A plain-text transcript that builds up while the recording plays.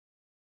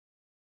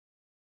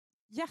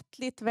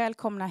Hjärtligt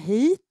välkomna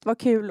hit. Vad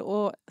kul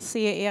att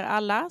se er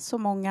alla, så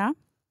många.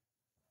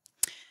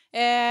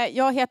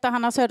 Jag heter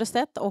Hanna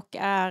Söderstedt och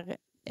är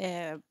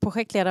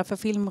projektledare för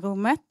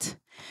Filmrummet.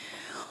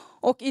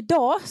 Och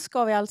idag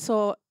ska vi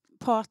alltså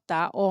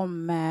prata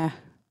om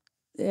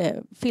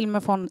filmer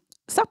från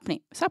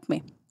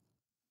Sápmi.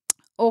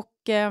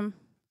 Och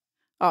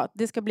ja,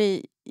 det ska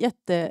bli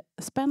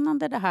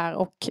jättespännande det här,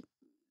 och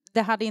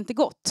det hade inte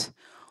gått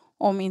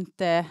om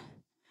inte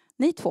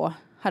ni två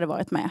hade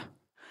varit med.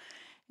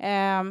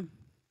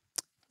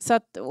 Så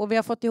att, och vi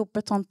har fått ihop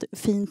ett sånt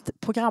fint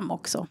program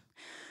också.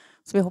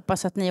 Så vi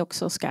hoppas att ni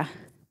också ska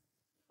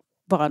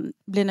bara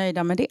bli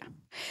nöjda med det.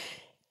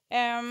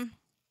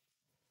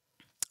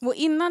 Och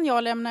innan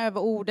jag lämnar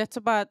över ordet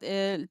så bara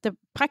lite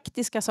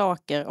praktiska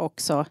saker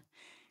också.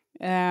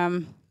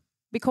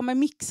 Vi kommer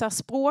mixa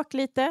språk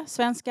lite.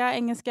 Svenska,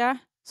 engelska,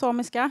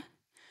 samiska.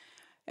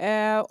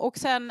 Och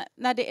sen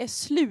när det är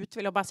slut,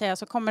 vill jag bara säga,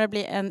 så kommer det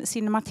bli en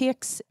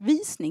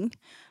cinemateksvisning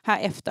här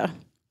efter.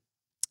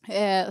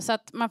 Så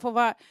att man får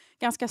vara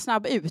ganska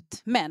snabb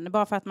ut. Men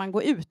bara för att man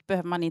går ut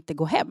behöver man inte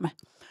gå hem.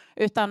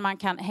 Utan man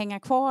kan hänga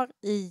kvar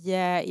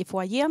i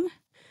foajén.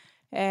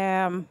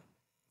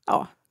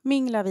 Ja,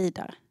 mingla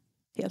vidare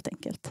helt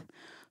enkelt.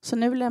 Så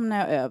nu lämnar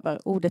jag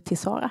över ordet till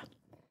Sara.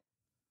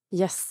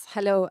 Yes,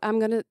 hello. I'm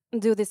going to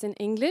do this in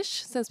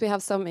English since we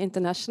have some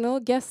international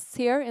guests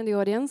here in the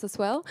audience as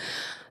well.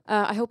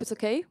 I hope it's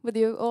okay with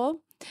you all.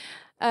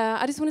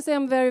 I just want to say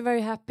I'm very,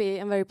 very happy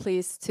and very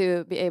pleased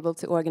to be able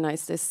to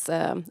organize this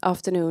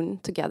afternoon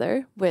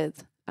together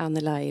with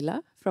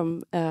Laila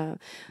from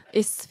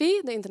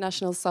ISFI, the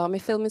International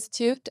Samiska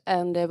Filminstitutet,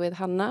 and with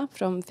Hanna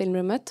from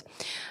Filmrummet.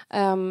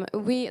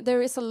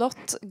 There is a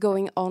lot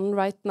going on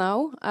right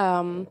now.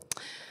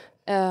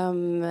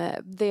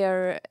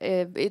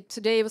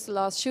 Today was the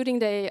last shooting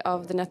day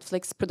of the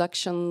Netflix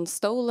production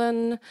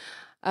Stolen.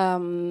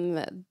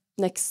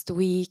 Next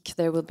week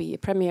there will be a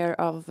premiere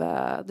of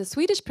the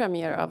Swedish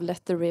premiere of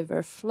Let the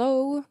River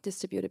Flow,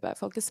 distributed by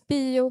Folkets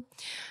Bio.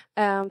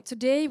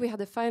 Today we had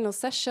the final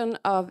session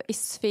of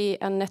ISFI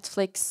and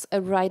Netflix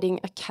Writing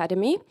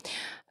Academy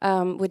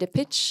with a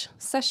pitch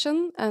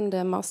session and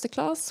a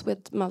masterclass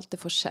with Malte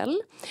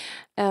Forsell.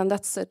 And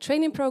that's a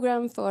training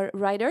program for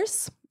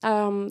writers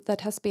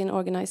that has been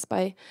organized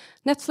by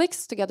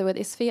Netflix together with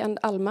ISFI and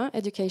Alma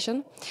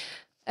Education.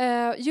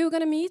 You're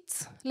going to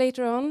meet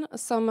later on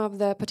some of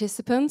the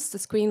participants, the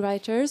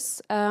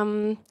screenwriters.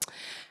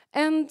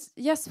 And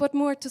yes, what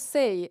more to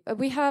say?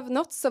 We have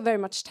not so very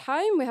much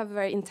time. We have a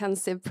very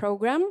intensive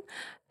program.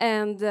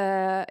 And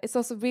it's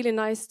also really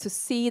nice to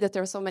see that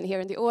there are so many here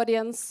in the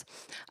audience.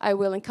 I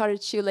will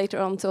encourage you later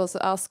on to also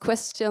ask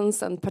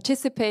questions and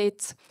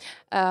participate.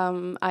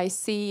 I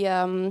see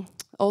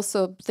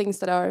also things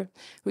that are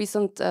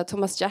recent.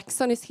 Thomas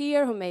Jackson is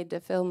here, who made the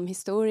film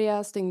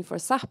Historia, singing for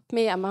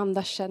Sápmi,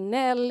 Amanda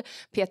Chanel,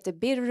 Peter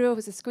Birro,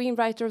 who's a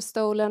screenwriter of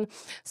Stolen.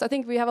 So I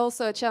think we have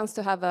also a chance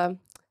to have a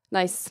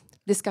nice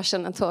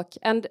discussion and talk.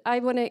 And I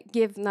want to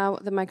give now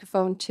the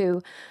microphone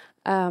to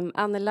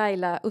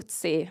Laila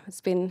Utsi.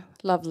 It's been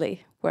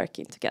lovely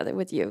working together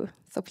with you.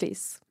 So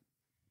please.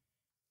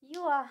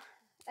 Joo.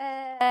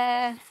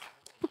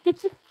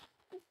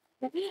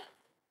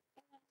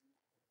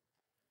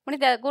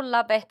 Monita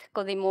kullabet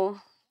kodimu.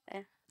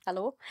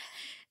 Hallå.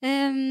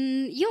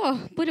 Joo,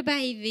 både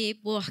päivi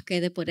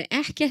puhkeita både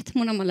äket.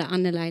 Mun on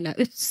Laila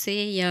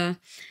Utsi ja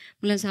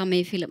mulla on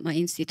Sámi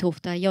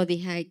Filminstitutet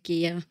jodi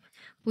hägi ja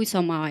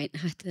puisamain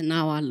että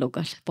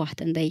nauallukas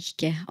pohten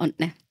teikke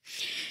onne.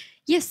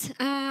 Yes,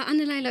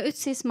 Laila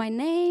Utsi is my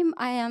name.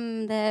 I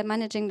am the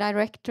managing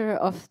director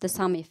of the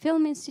Sami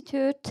Film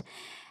Institute,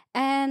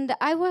 and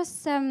I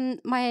was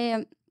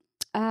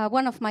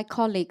one of my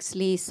colleagues,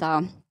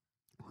 Lisa,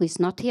 who is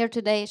not here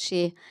today.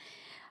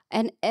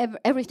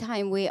 Every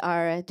time we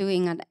are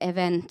doing an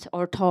event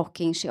or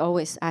talking, she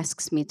always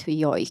asks me to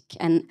yoik,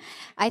 and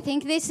I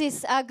think this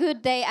is a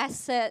good day,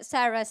 as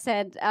Sarah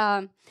said.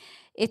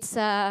 It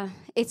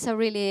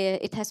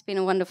has been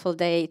a wonderful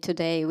day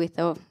today with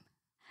a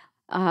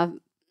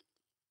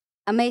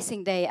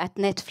amazing day at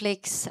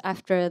Netflix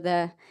after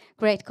the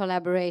great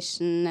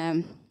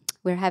collaboration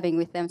we're having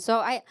with them.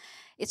 So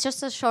it's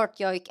just a short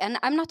yoik, and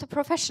I'm not a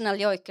professional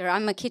yoiker.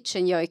 I'm a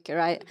kitchen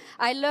yoiker.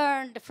 I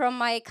learned from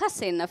my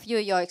cousin a few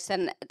yoiks,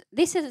 and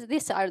these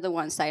are the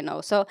ones I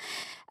know. So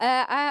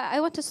I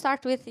want to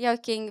start with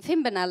yoiking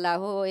Fimbenella,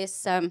 who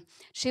is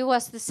she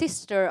was the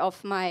sister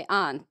of my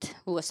aunt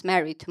who was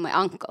married to my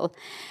uncle,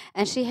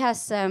 and she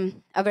has a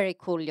very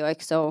cool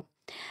yoik. So.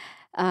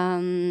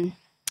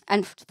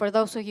 And for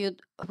those of you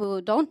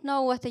who don't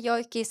know what the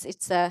yoik is,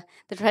 it's the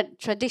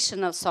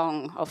traditional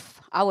song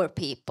of our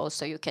people.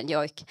 So you can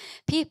yoik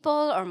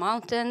people or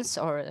mountains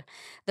or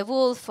the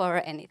wolf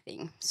or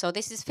anything. So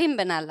this is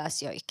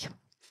Fimbenella's yoik.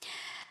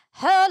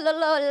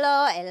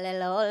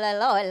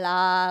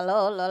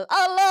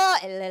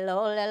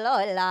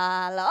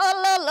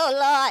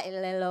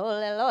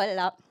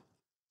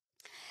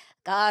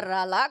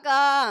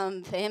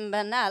 Karalagam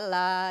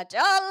Fimbenella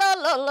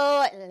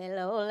Jalololo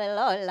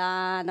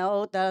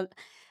no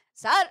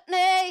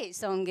Sarnei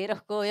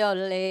songirokko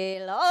jolli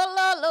la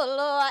la la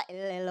la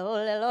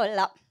la la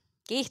la.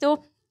 Kiitos.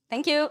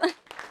 Thank you.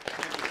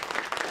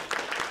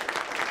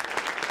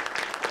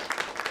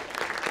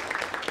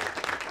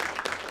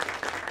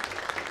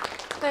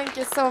 Thank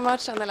you so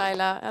much,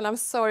 Anna-Laila. And I'm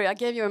sorry, I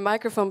gave you a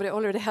microphone, but I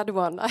already had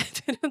one. I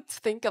didn't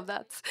think of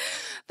that.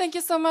 Thank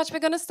you so much. We're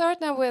going to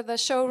start now with a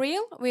show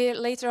reel. We're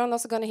later on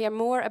also going to hear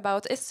more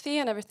about ISFI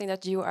and everything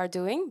that you are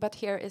doing. But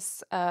here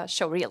is a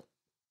show reel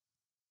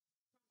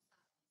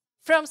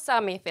from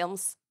Sápmi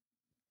Films.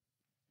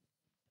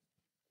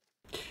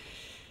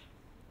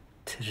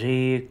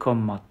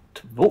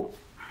 3,2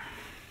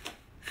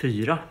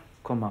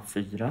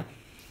 4,4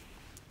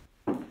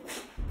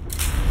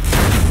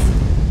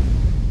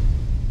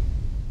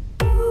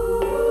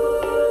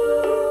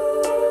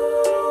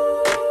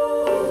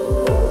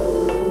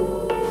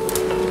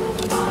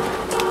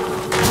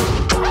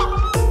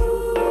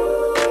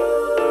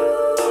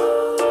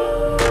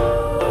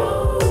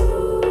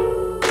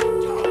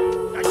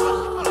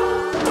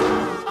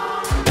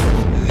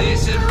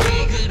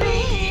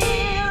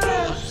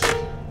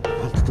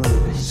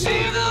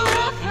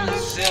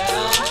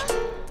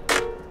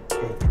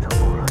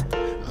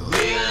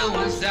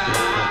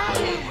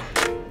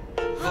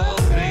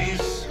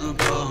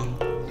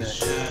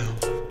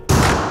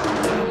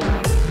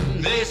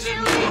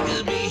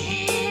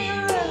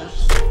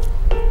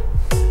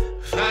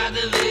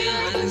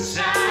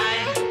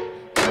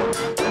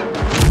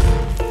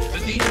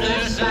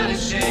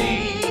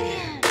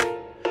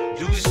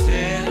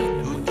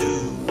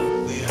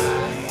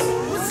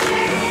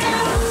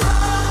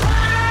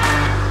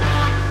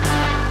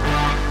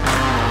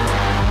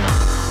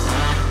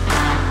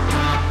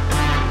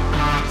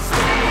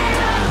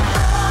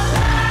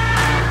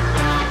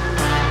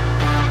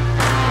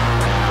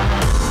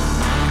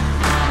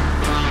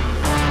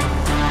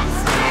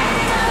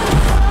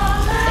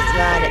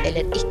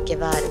 eller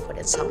icke-värde på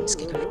den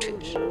samiska kultur.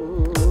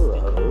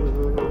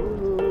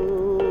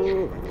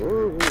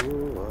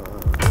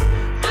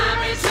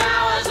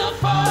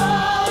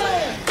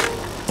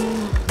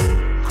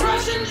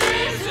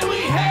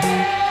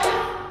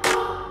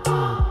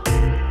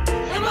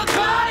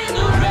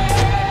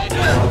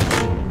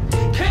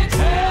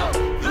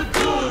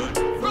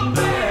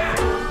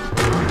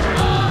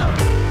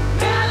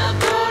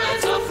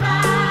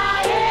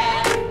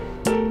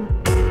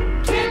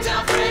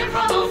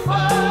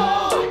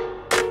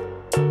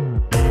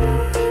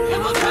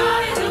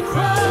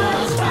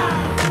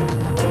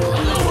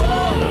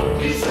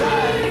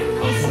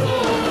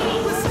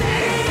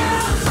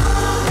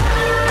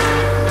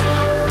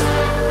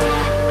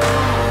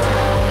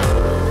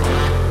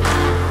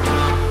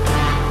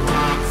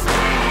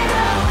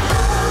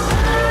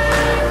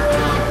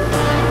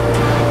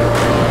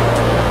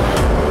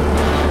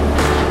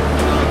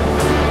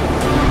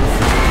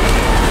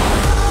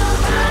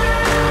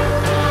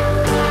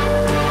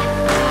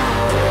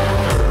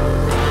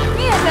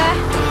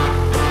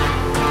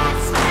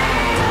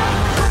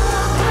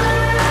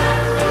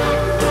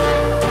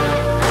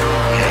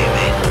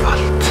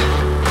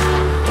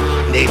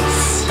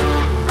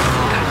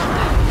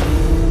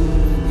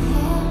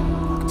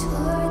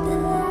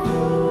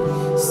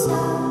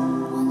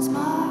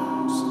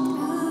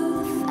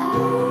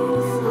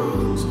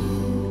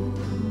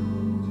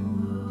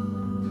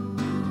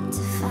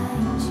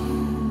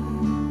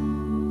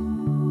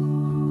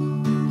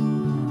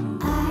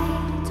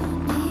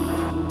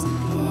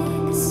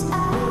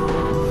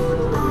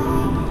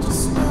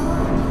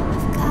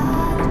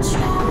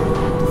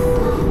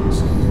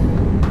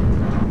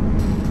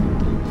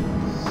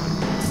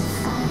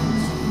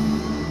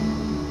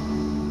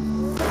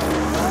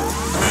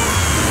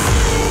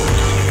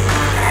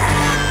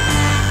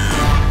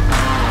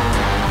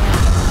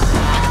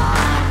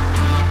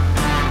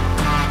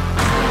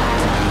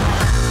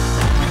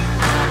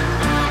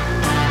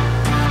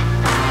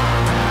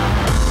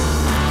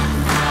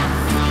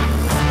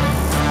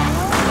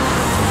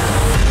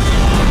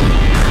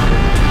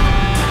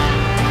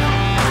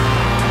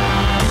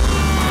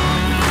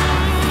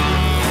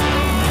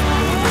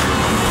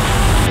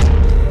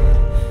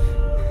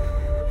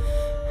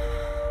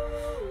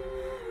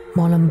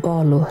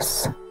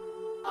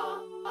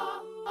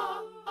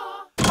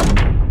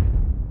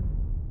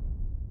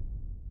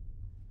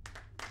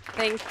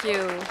 Thank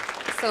you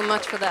so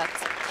much for that.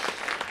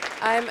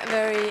 I'm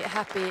very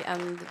happy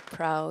and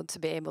proud to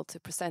be able to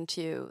present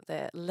to you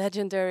the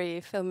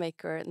legendary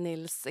filmmaker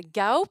Nils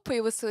Gaup.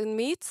 We will soon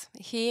meet.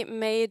 He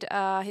made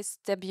his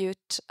debut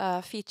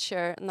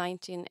feature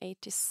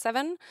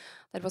 1987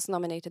 that was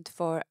nominated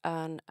for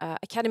an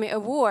Academy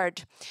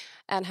Award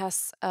and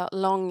has a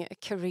long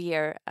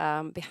career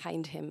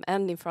behind him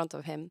and in front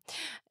of him.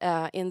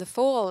 In the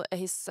fall,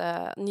 his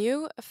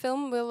new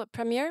film will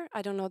premiere.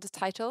 I don't know the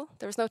title.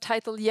 There's no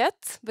title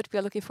yet, but we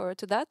are looking forward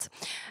to that.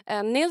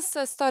 Nils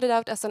started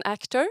out as an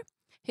actor.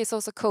 He's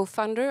also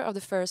co-founder of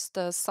the first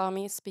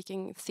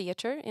Sami-speaking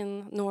theater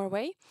in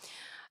Norway.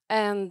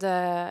 And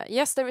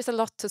yes, there is a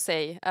lot to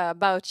say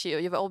about you.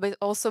 You've always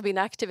also been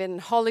active in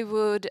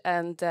Hollywood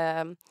and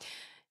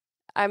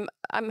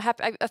I'm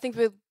happy. I think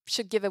we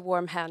should give a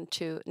warm hand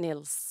to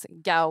Nils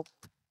Gaup.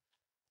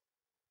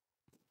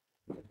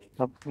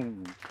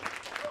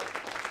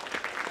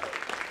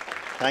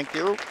 Thank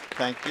you.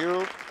 Thank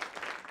you.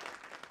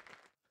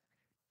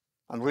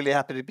 I'm really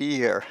happy to be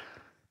here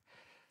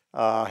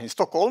in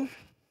Stockholm,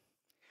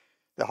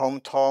 the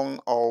hometown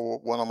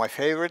of one of my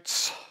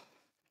favorites,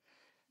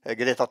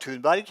 Greta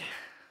Thunberg.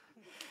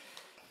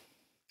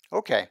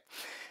 Okay,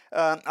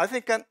 I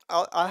think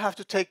I'll have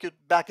to take you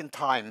back in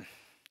time,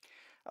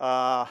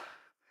 far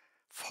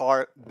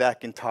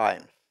back in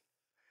time.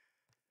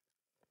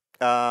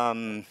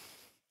 When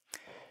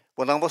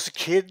I was a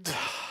kid,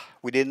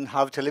 we didn't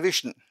have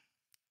television.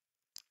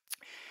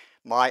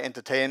 My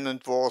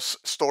entertainment was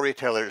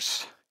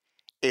storytellers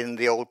in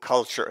the old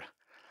culture.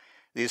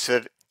 These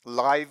were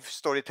live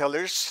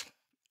storytellers.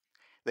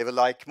 They were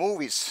like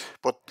movies,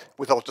 but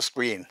without a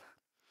screen.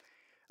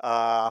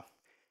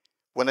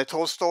 When I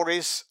told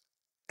stories,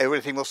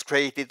 everything was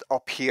created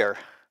up here.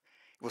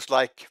 It was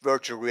like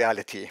virtual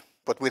reality,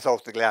 but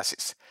without the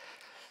glasses.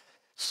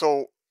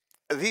 So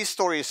these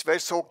stories were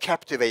so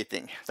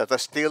captivating that I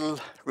still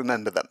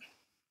remember them.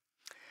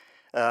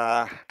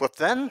 But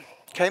then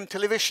came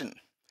television.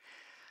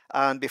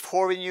 And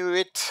before we knew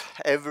it,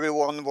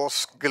 everyone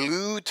was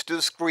glued to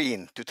the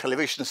screen, to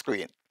television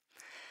screen.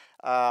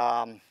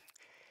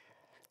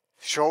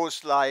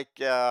 Shows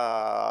like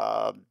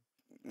A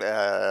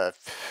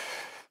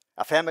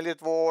Family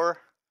at War,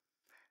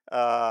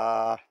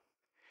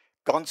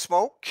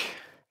 Gunsmoke,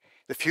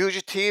 The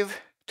Fugitive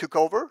took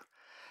over.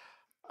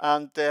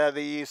 And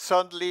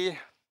suddenly,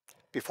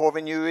 before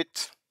we knew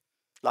it,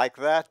 like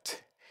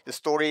that,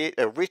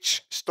 a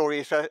rich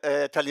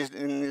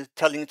storytelling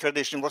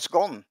tradition was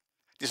gone,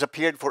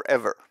 disappeared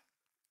forever.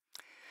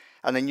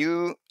 And a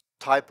new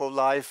type of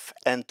life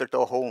entered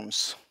our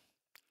homes.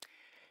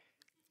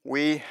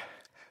 They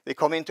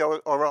come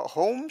into our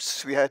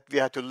homes. We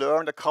had to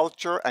learn the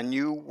culture, a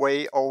new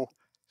way of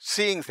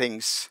seeing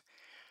things.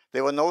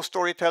 There were no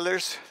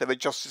storytellers. There were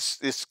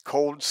just these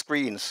cold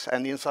screens,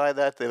 and inside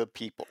that there were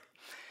people.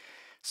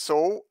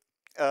 So,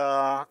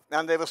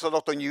 and there was a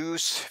lot of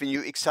news. We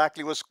knew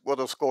exactly what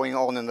was going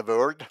on in the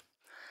world.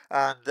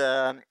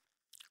 And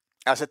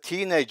as a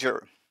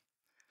teenager,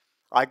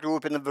 I grew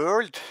up in a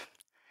world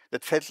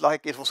that felt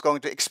like it was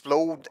going to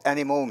explode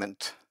any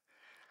moment.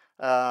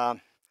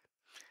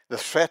 The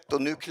threat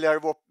of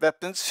nuclear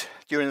weapons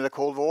during the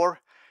Cold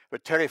War were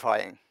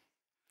terrifying,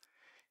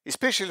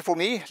 especially for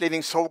me,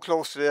 living so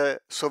close to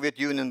the Soviet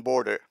Union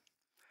border.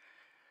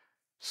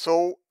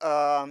 So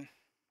I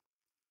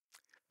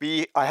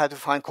had to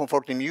find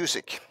comfort in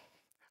music.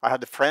 I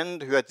had a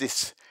friend who had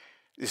this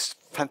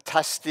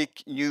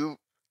fantastic new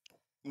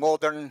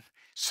modern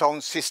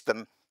sound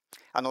system.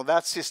 And on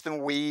that system,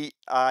 we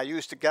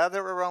used to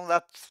gather around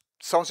that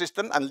sound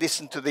system and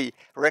listen to the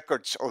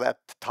records of that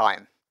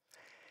time.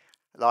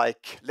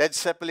 Like Led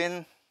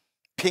Zeppelin,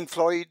 Pink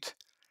Floyd,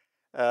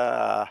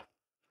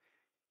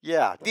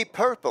 Deep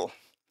Purple.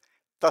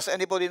 Does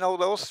anybody know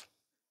those?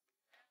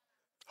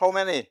 How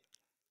many?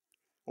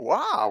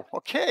 Wow,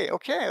 okay,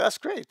 that's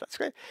great.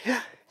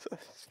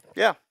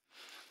 Yeah.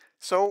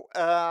 So,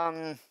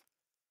 but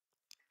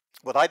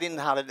I didn't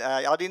have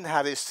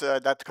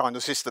that kind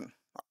of system.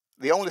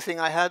 The only thing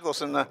I had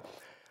was an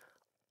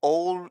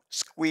old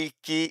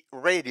squeaky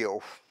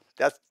radio.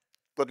 That's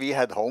what we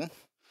had home.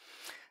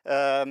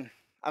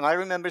 And I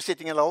remember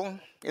sitting alone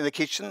in the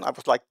kitchen. I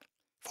was like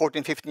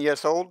 14, 15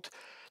 years old,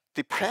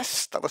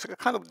 depressed. I was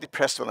kind of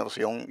depressed when I was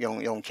a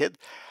young kid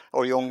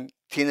or young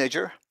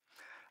teenager.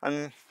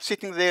 And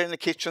sitting there in the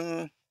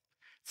kitchen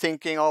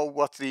thinking of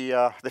what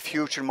the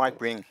future might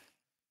bring.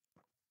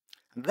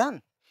 And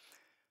then,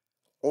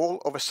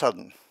 all of a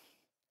sudden,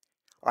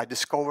 I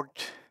discovered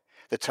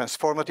the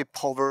transformative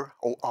power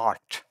of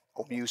art,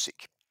 of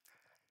music,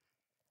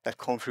 that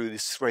come through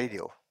this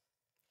radio.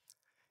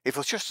 It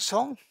was just a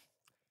song,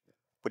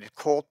 but it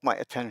caught my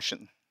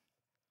attention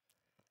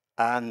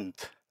and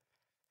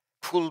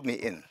pulled me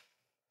in.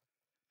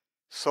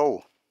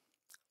 So,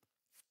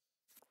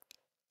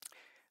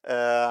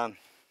 the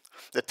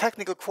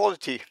technical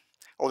quality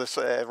of this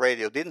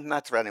radio didn't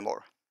matter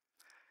anymore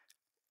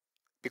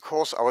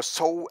because I was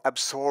so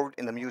absorbed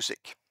in the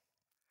music.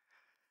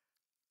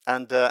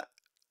 And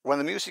when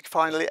the music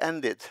finally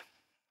ended,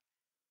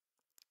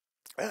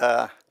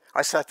 I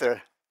sat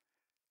there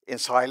in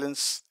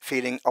silence,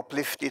 feeling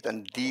uplifted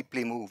and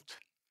deeply moved.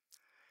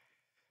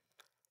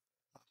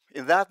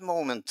 In that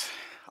moment,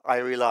 I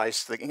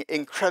realized the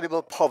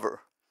incredible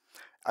power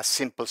a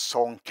simple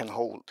song can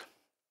hold.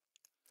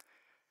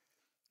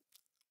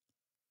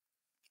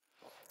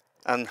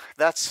 And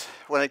that's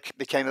when I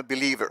became a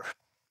believer.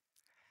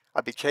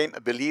 I became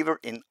a believer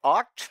in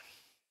art,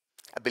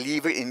 a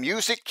believer in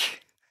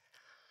music,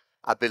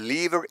 a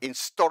believer in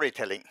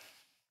storytelling.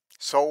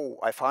 So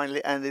I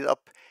finally ended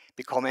up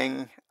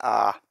becoming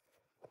a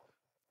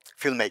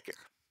filmmaker.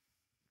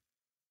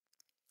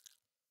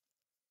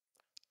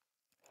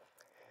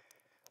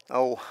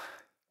 Now,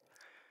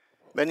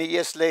 many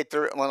years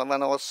later,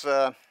 when I was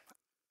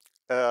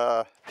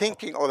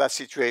thinking of that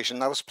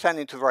situation, I was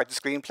planning to write a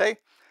screenplay.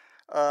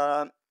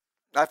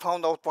 I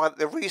found out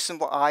the reason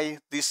why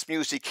this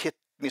music hit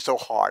me so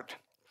hard.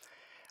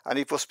 And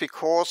it was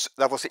because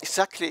that was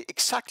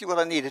exactly what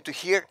I needed to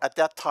hear at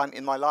that time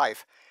in my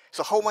life.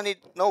 So how many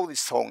know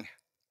this song?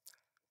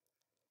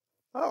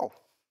 Oh.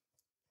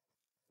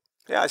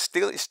 Yeah,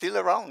 it's still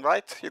around,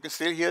 right? You can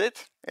still hear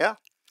it. Yeah,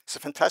 it's a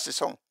fantastic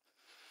song.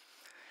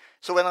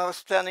 So when I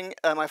was planning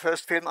my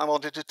first film, I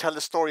wanted to tell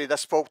a story that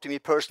spoke to me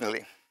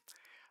personally.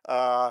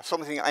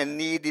 Something I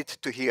needed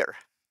to hear.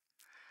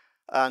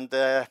 And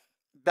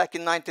back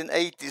in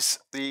 1980s,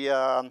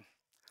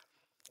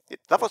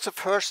 that was the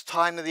first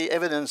time the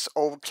evidence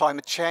of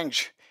climate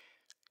change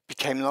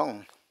became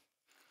known.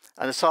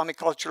 And the Sami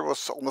culture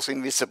was almost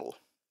invisible.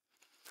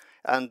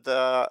 And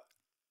the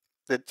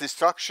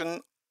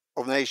destruction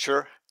of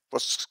nature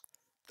was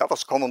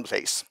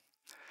commonplace.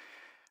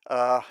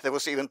 There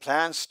was even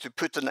plans to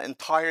put an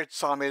entire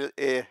Sami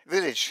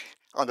village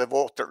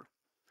underwater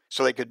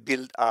so they could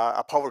build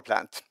a power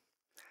plant.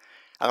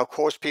 And of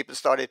course, people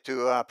started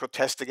to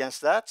protest against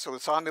that, so the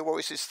Sami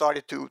voices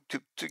started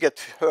to get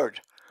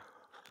heard.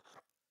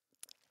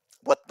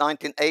 But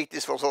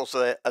 1980s was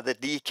also the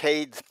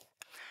decade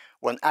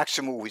when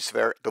action movies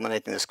were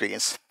dominating the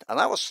screens. And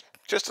I was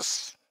just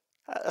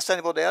as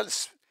anybody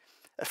else,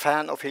 a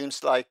fan of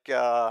films like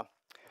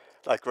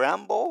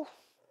Rambo,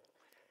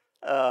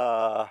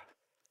 The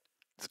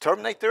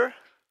Terminator,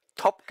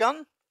 Top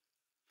Gun,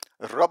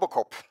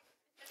 Robocop.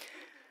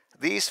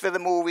 These were the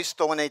movies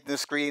dominating the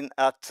screen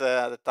at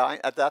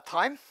that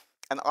time,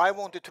 and I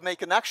wanted to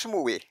make an action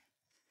movie,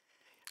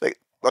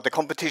 but the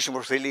competition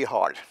was really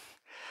hard.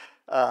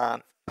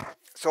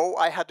 So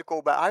I had to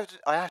go back.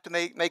 I had to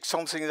make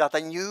something that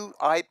I knew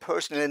I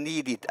personally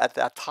needed at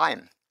that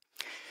time.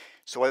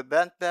 So I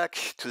went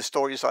back to the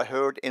stories I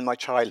heard in my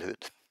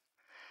childhood,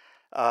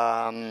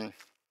 and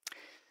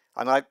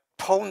I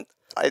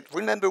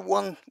remember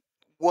one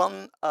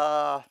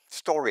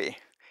story,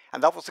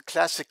 and that was a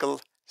classical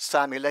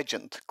Sami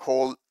legend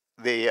called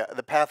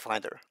the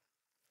Pathfinder.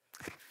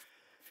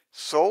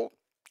 So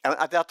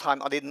at that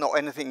time I didn't know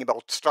anything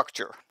about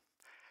structure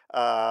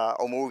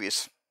or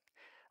movies.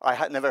 I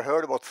had never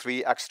heard about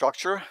 3-act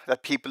structure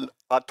that people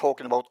are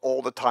talking about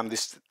all the time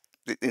these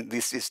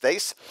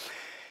days.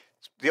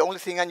 The only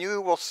thing I knew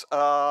was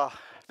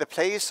the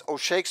plays of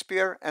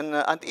Shakespeare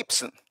and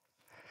Ibsen,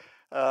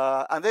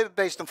 and they were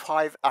based on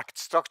 5-act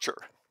structure.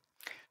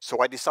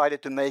 So I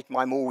decided to make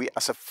my movie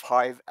as a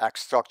 5-act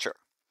structure.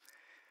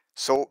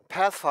 So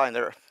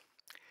Pathfinder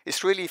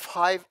is really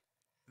 5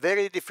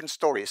 very different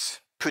stories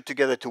put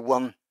together to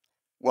one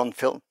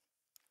film.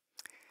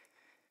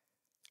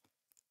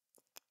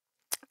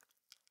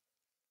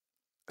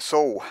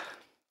 So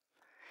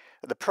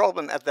the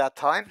problem at that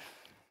time,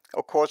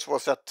 of course,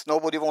 was that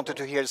nobody wanted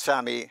to hear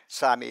Sami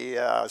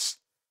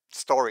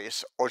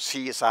stories or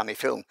see a Sami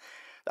film.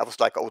 That was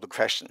like out of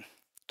question,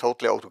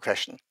 totally out of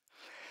question.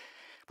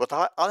 But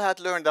I had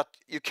learned that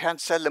you can't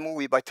sell a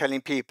movie by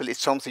telling people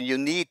it's something you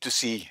need to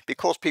see,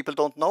 because people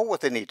don't know what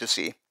they need to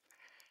see,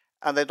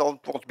 and they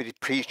don't want to be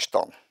preached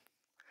on.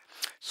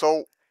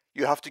 So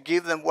you have to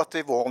give them what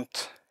they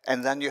want,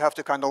 and then you have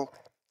to kind of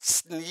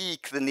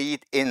sneak the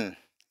need in,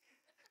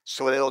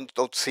 so they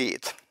don't see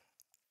it.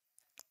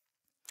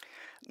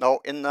 Now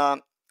in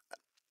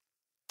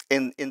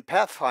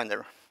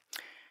Pathfinder,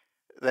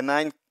 the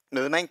main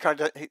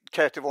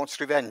character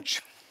wants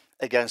revenge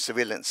against the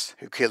villains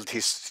who killed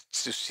his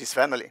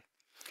family.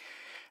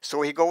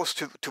 So he goes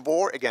to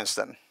war against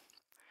them.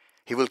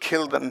 He will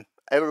kill them,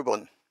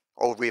 everyone,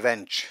 of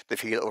revenge, the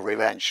feel of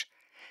revenge.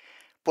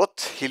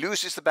 But he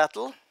loses the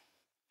battle,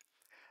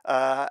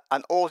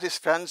 and all his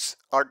friends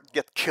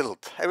get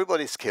killed.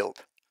 Everybody's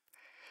killed.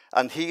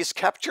 And he is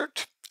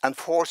captured and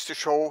forced to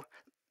show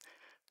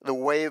the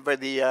way where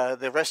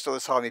the rest of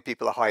the Sami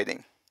people are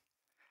hiding.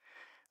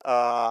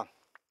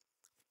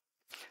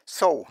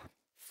 So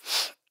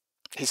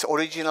his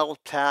original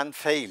plan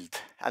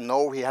failed, and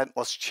now he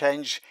must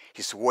change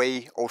his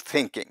way of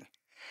thinking.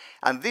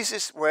 And this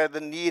is where the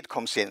need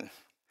comes in.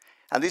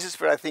 And this is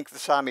where I think the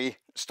Sami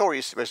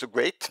stories were so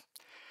great,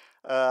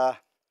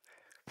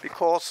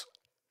 because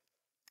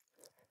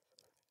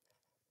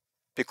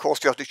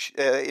you have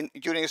to,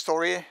 during a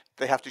story,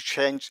 they have to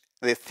change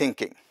their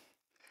thinking.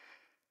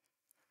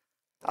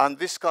 And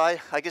this guy,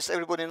 I guess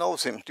everybody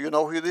knows him. Do you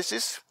know who this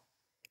is?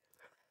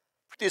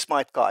 Pretty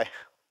smart guy.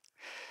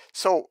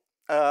 So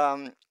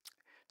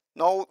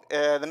now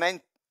the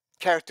main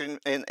character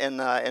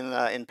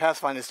in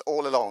Pathfinder is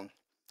all alone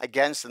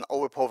against an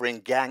overpowering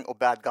gang of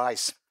bad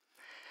guys,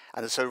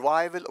 and the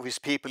survival of his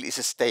people is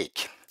at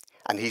stake,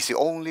 and he's the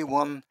only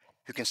one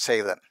who can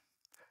save them.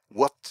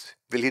 What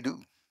will he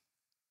do?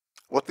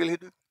 What will he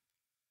do?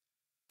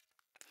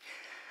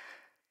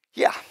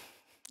 Yeah,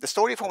 the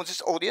story found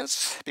its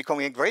audience,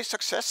 becoming a great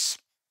success.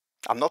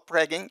 I'm not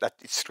bragging, that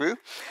it's true.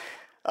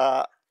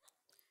 And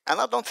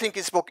I don't think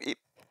it's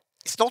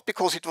not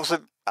because it was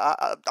a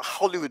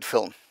Hollywood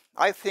film.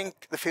 I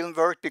think the film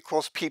worked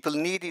because people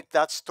needed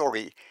that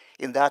story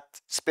in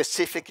that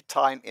specific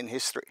time in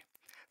history.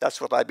 That's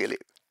what I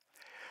believe.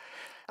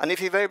 And if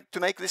you were to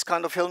make this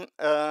kind of film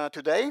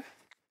today,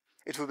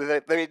 it would be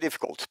very, very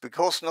difficult,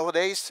 because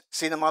nowadays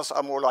cinemas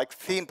are more like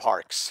theme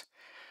parks,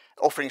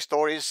 offering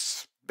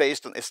stories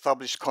based on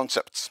established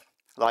concepts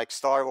like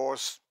Star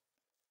Wars,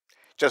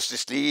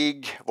 Justice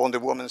League, Wonder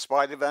Woman,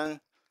 Spider-Man,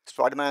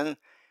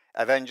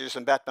 Avengers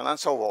and Batman, and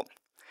so on.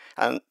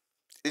 And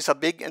these are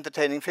big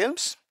entertaining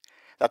films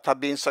that have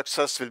been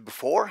successful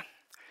before,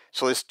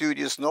 so the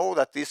studios know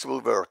that this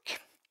will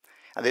work.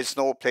 And there's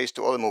no place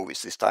to other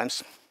movies these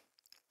times.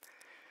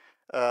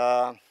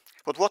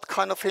 But what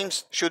kind of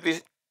films should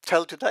we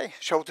show today?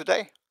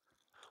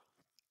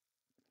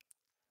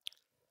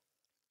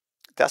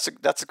 That's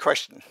a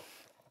question.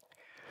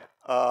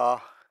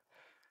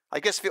 I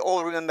guess we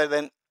all remember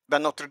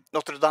when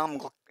Notre Dame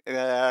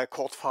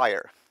caught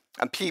fire,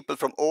 and people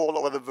from all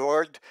over the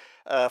world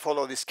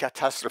followed this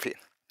catastrophe.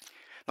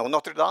 Now,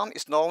 Notre Dame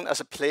is known as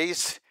a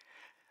place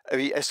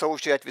we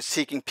associate with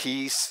seeking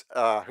peace,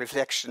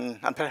 reflection,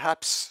 and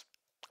perhaps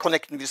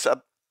connecting with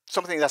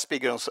something that's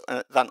bigger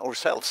than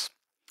ourselves.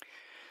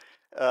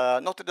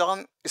 Notre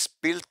Dame is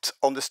built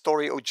on the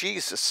story of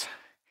Jesus,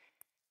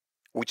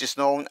 which is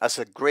known as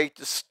the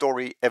greatest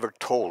story ever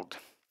told.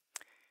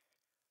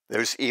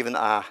 There is even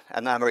an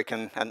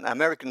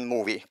American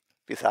movie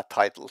with that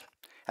title,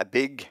 a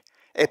big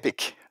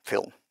epic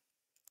film.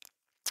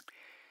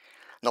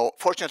 Now,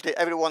 fortunately,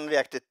 everyone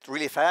reacted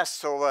really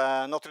fast, so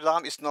Notre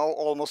Dame is now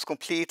almost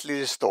completely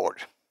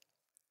restored.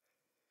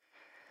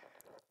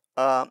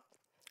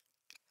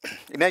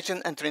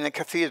 Imagine entering a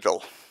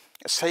cathedral,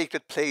 a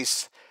sacred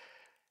place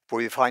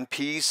where we find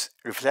peace,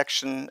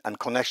 reflection, and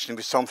connection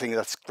with something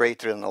that's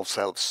greater than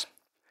ourselves.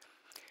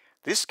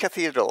 This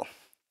cathedral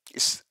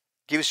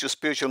gives you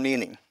spiritual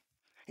meaning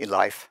in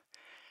life.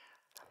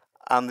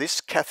 And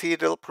this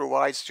cathedral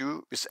provides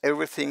you with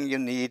everything you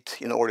need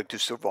in order to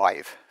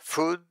survive.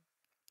 Food,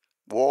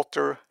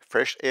 water,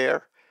 fresh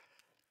air,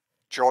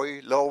 joy,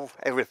 love,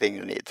 everything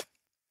you need.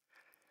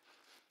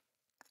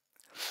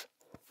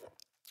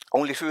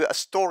 Only through a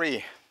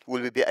story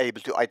will we be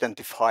able to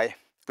identify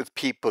with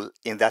people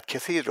in that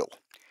cathedral.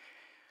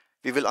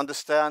 We will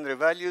understand their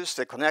values,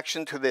 their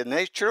connection to their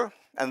nature,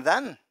 and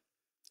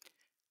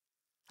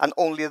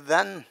only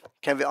then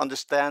can we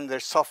understand their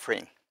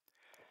suffering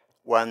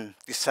when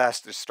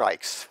disaster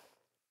strikes.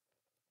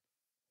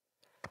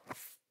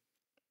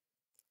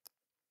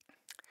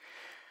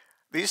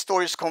 These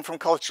stories come from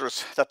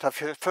cultures that have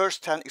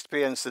first-hand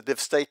experienced the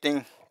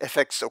devastating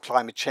effects of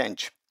climate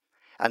change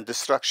and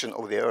destruction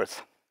of the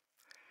earth.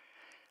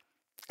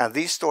 And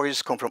these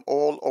stories come from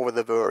all over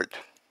the world,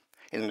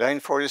 in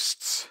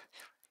rainforests,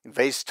 in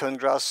vast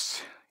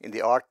tundras, in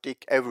the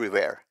Arctic,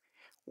 everywhere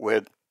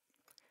where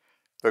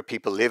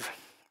people live.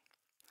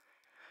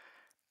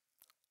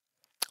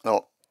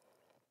 Now,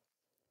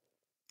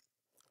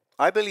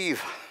 I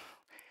believe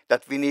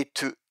that we need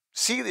to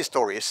see these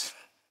stories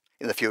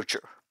in the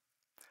future.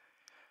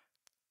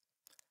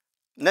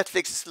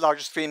 Netflix is the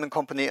largest streaming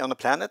company on the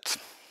planet.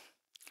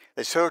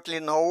 They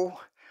certainly know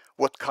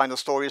what kind of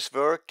stories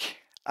work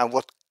and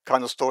what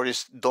kind of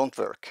stories don't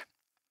work.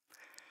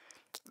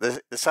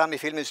 The Sami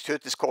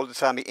Filminstitutet is called the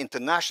Sami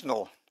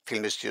International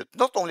Filminstitute,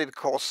 not only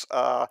because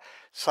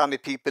Sami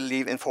people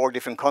live in 4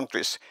 different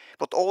countries,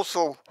 but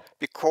also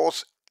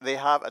because they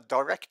have a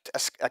direct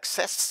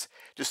access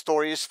to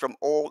stories from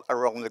all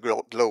around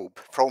the globe,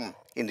 from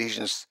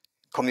indigenous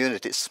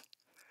communities.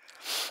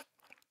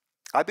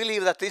 I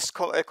believe that this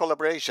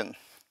collaboration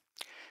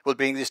will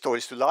bring these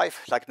stories to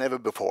life like never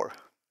before.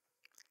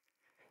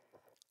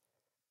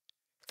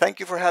 Thank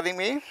you for having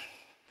me.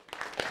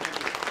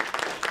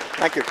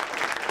 Thank you.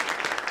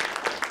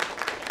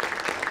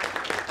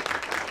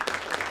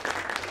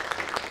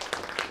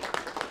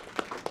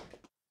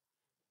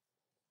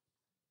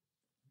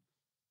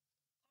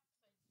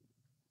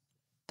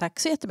 Tack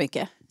så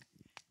jättemycket.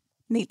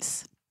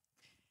 Nils.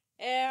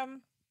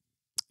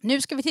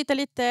 Nu ska vi titta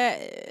lite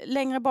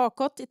längre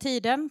bakåt i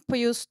tiden på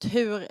just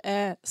hur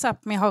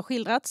Sápmi har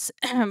skildrats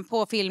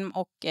på film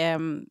och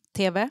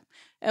tv.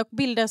 Och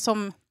bilder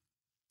som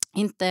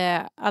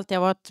inte alltid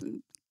har varit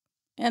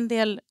en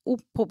del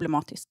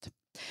oproblematiskt.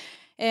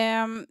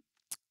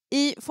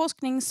 I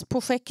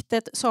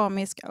forskningsprojektet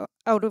Samisk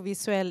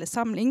audiovisuell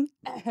samling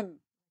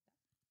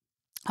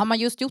har man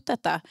just gjort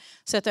detta.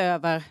 Sett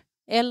över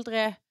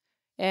äldre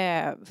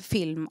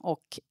film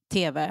och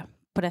tv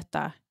på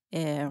detta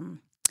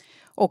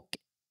och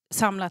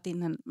samlat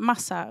in en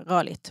massa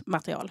rörligt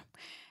material.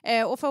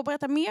 Och för att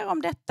berätta mer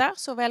om detta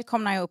så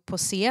välkomnar jag upp på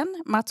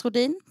scen Mats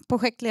Rodin,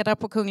 projektledare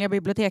på Kungliga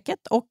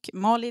biblioteket, och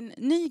Malin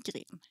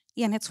Nygren,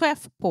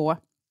 enhetschef på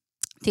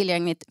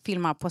tillgängligt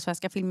filmar på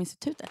Svenska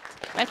Filminstitutet.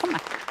 Välkomna!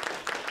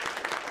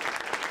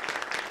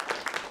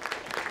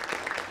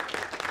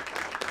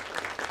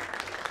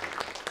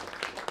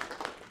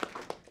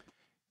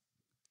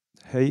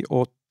 Hej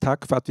och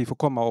tack för att vi får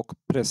komma och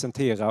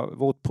presentera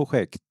vårt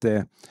projekt.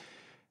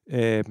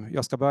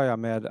 Jag ska börja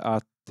med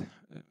att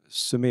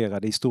summera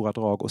det i stora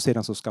drag och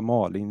sedan så ska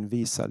Malin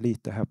visa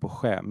lite här på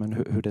skärmen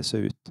hur det ser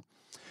ut.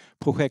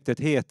 Projektet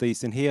heter i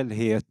sin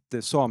helhet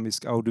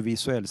Samisk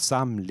audiovisuell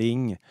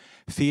samling,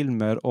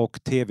 filmer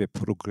och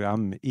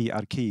tv-program i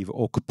arkiv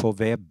och på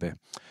webb.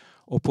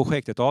 Och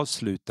projektet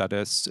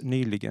avslutades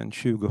nyligen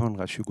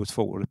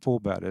 2022, det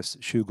påbörjades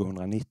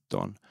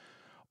 2019.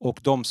 Och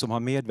de som har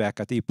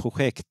medverkat i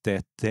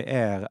projektet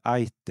är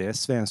Ájtte,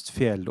 Svenskt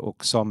fjäll-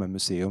 och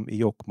samemuseum i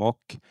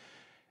Jokkmokk,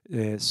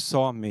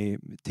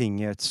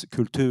 Sametingets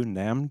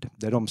kulturnämnd.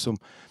 Det är de som,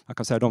 man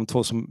kan säga, de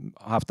två som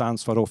har haft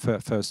ansvar då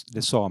för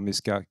det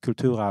samiska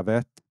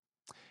kulturarvet.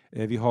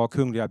 Vi har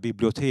Kungliga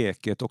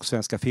biblioteket och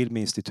Svenska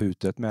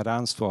Filminstitutet med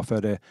ansvar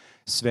för det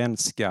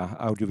svenska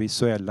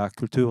audiovisuella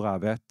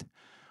kulturarvet.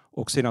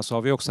 Och sedan så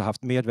har vi också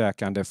haft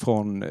medverkande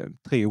från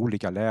 3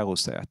 olika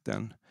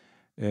lärosäten.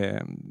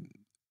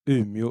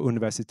 Umeå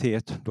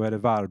universitet, då är det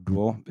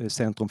Vardå,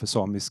 Centrum för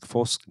samisk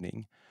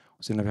forskning.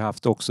 Och sen har vi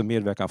haft också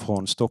medverkan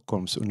från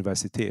Stockholms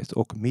universitet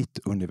och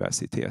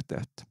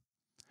Mittuniversitetet.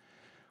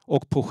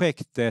 Och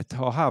projektet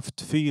har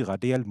haft 4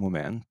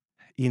 delmoment: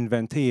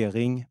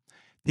 inventering,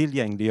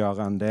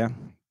 tillgängliggörande,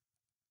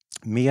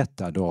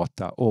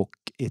 metadata och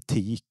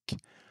etik.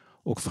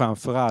 Och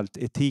framförallt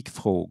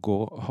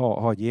etikfrågor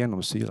har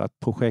genomsyrat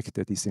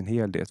projektet i sin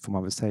helhet, får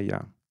man väl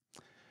säga.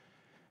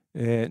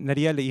 När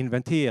det gäller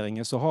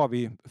inventeringen så har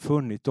vi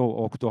funnit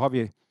då har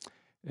vi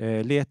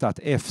letat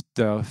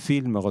efter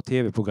filmer och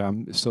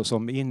tv-program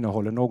som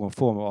innehåller någon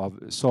form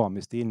av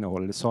samiskt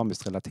innehåll eller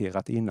samiskt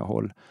relaterat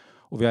innehåll.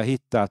 Och vi har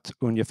hittat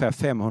ungefär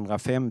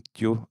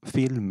 550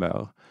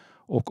 filmer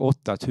och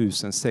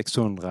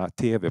 8600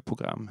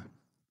 tv-program.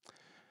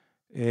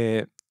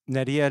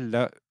 När det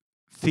gäller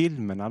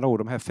filmerna då,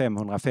 de här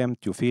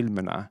 550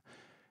 filmerna,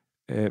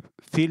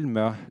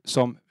 filmer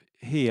som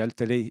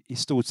helt eller i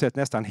stort sett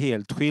nästan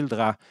helt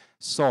skildrar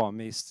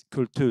samisk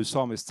kultur,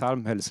 samiskt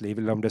samhällsliv,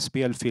 eller om det är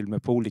spelfilmer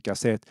på olika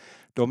sätt.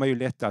 De är ju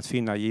lätta att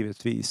finna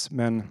givetvis,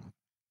 men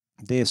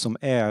det som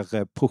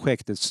är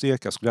projektets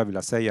styrka, skulle jag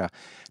vilja säga,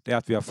 det är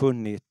att vi har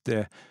funnit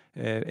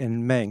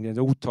en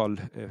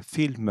otal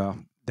filmer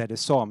där det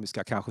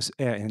samiska kanske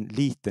är en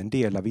liten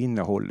del av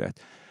innehållet.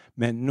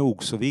 Men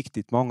nog så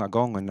viktigt många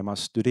gånger när man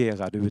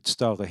studerar det ur ett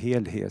större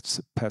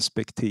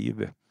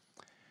helhetsperspektiv.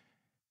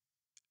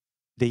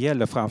 Det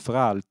gäller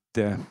framförallt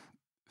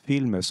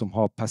filmer som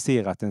har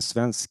passerat den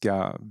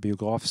svenska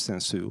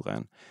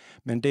biografcensuren.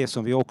 Men det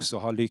som vi också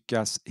har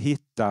lyckats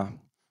hitta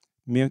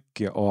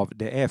mycket av,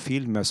 det är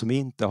filmer som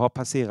inte har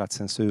passerat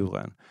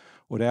censuren.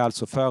 Och det är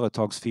alltså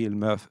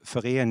företagsfilmer,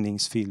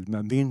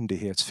 föreningsfilmer,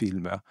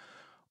 myndighetsfilmer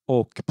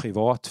och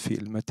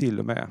privatfilmer till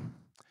och med.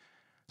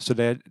 Så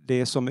det är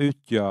det som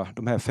utgör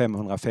de här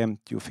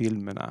 550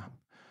 filmerna.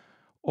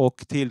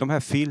 Och till de här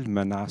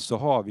filmerna så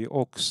har vi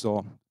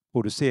också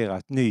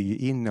producerat ny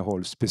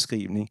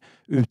innehållsbeskrivning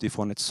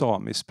utifrån ett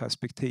samiskt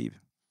perspektiv.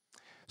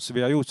 Så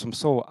vi har gjort som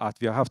så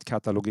att vi har haft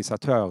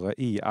katalogisatörer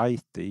i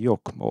Ájtte i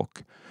Jokkmokk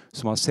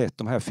som har sett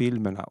de här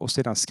filmerna och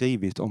sedan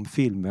skrivit om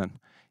filmen,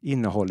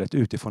 innehållet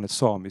utifrån ett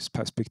samiskt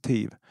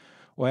perspektiv.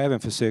 Och även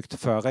försökt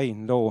föra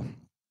in då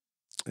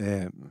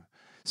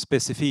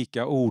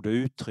specifika ord och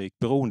uttryck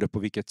beroende på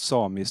vilket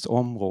samiskt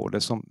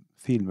område som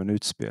filmen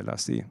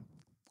utspelas i.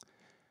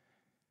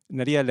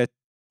 När det gäller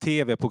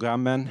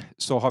tv-programmen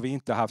så har vi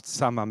inte haft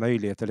samma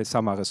möjlighet eller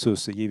samma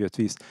resurser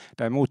givetvis.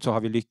 Däremot så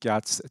har vi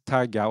lyckats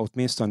tagga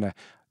åtminstone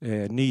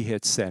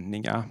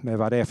nyhetssändningar med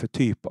vad det är för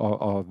typ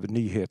av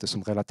nyheter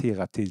som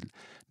relaterar till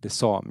det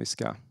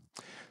samiska.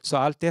 Så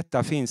allt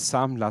detta finns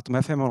samlat, de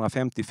här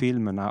 550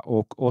 filmerna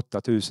och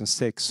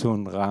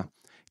 8600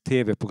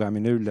 tv-program i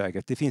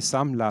nuläget. Det finns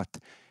samlat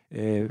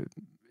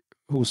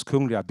hos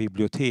Kungliga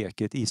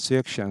biblioteket i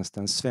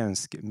söktjänsten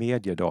Svensk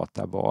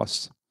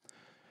mediedatabas.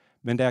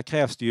 Men där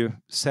krävs det ju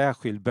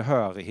särskild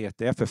behörighet.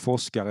 Det är för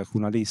forskare,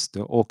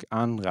 journalister och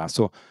andra.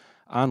 Så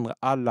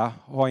alla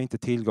har inte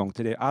tillgång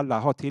till det. Alla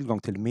har tillgång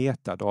till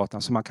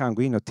metadatan så man kan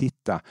gå in och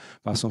titta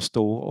vad som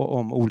står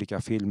om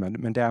olika filmer.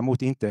 Men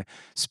däremot inte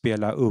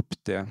spela upp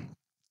det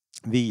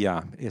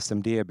via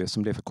SMDB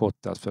som det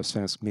förkortas för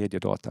Svensk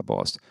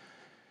mediedatabas.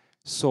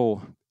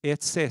 Så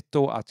ett sätt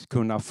då att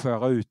kunna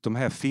föra ut de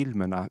här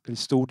filmerna, en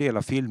stor del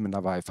av filmerna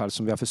i varje fall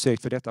som vi har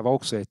försökt, för detta var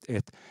också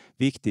ett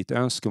viktigt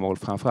önskemål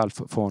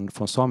framförallt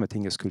från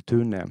Sametingets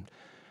kulturnämnd.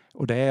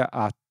 Och det är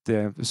att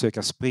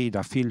försöka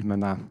sprida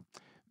filmerna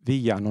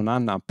via någon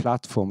annan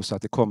plattform så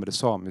att det kommer det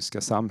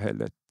samiska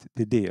samhället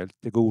till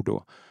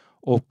godo.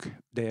 Och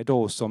det är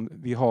då som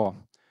vi har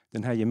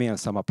den här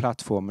gemensamma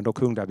plattformen, då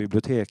Kungliga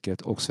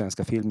biblioteket och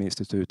Svenska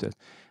Filminstitutet.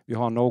 Vi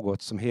har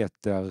något som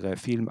heter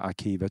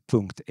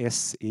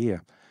filmarkivet.se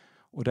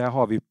och där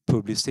har vi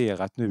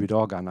publicerat nu i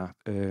dagarna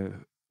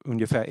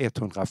ungefär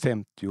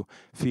 150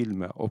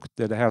 filmer och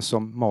det är det här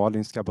som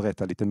Malin ska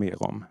berätta lite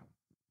mer om.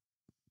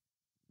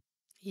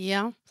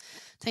 Ja,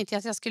 tänkte jag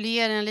att jag skulle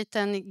ge er en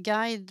liten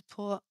guide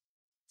på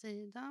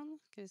sidan.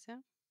 Ska vi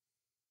se.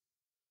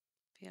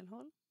 Fel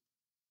håll.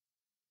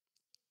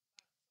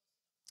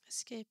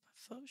 Escape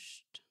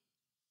först.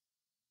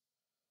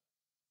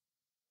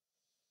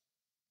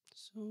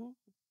 Så,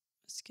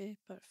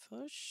 escape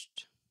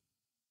först.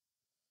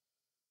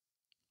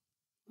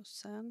 Och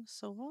sen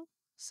så,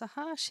 Så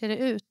här ser det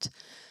ut.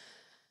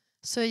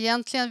 Så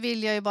egentligen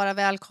vill jag ju bara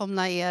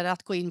välkomna er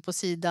att gå in på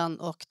sidan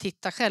och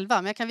titta själva.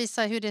 Men jag kan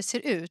visa hur det ser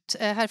ut.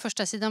 Här är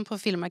första sidan på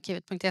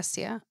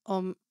filmarkivet.se.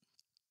 Om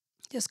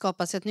det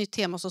skapas ett nytt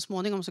tema så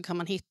småningom så kan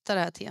man hitta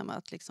det här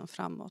temat liksom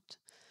framåt.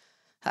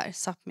 Här,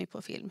 Sápmi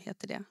på film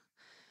heter det.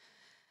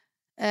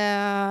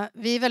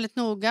 Vi är väldigt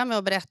noga med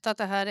att berätta att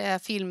det här är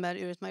filmer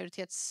ur ett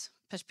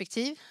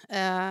majoritetsperspektiv.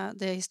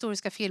 Det är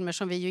historiska filmer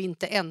som vi ju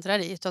inte ändrar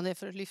i utan det är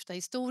för att lyfta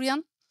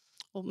historien.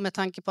 Och med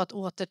tanke på att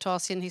återta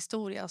sin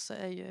historia så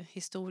är ju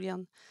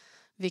historien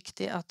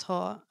viktig att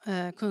ha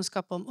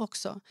kunskap om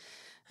också.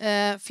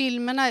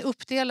 Filmerna är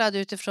uppdelade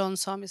utifrån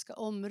samiska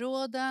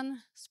områden,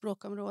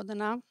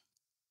 språkområdena.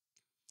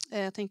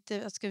 Jag tänkte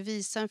jag ska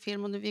visa en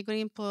film och vi går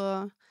in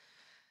på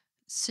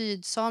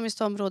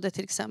sydsamiskt område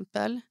till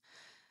exempel.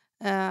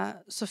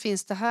 Så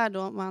finns det här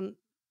då om man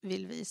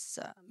vill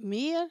visa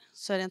mer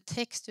så är det en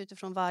text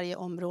utifrån varje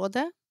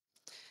område.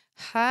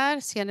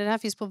 Här ser ni, det här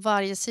finns på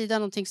varje sida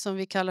någonting som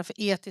vi kallar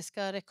för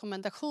etiska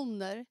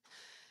rekommendationer.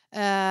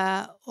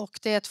 Och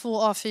det är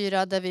 2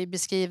 A4 där vi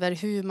beskriver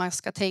hur man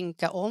ska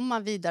tänka om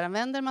man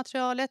vidareanvänder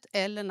materialet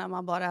eller när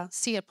man bara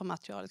ser på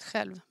materialet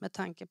själv med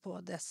tanke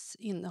på dess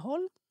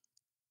innehåll.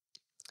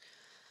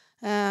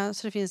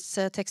 Så det finns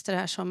texter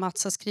här som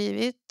Mats har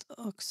skrivit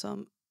och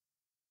som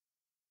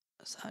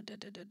så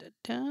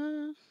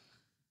här,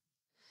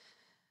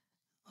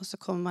 och så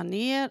kommer man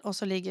ner och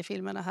så ligger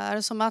filmerna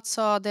här. Som Mats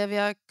sa, det vi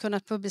har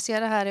kunnat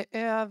publicera här är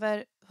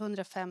över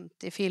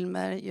 150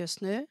 filmer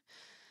just nu.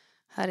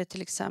 Här är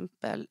till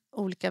exempel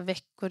olika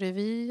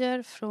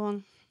veckorevyer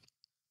från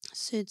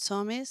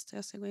sydsamiskt.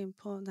 Jag ska gå in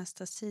på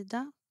nästa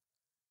sida.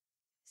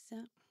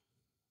 Så.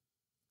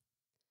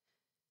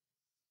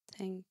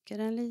 Tänker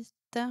den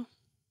lite.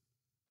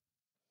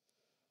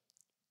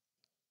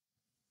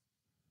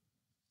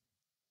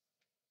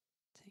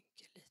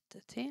 Tänker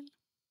lite till.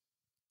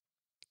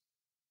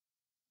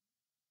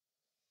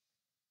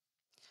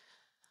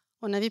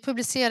 Och när vi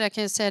publicerar,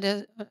 kan jag säga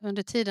det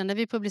under tiden, när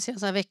vi publicerar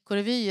sådana här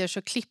veckorevyer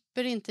så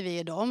klipper inte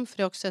vi dem för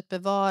det är också ett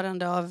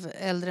bevarande av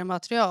äldre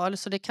material.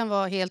 Så det kan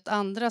vara helt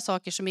andra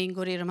saker som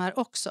ingår i de här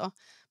också.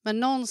 Men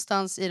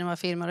någonstans i de här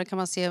filmerna, det kan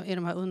man se i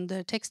de här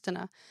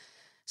undertexterna,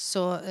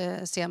 så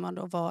ser man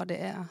då vad det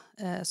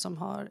är som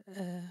har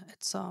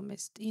ett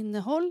samiskt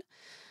innehåll.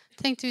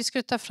 Tänkte vi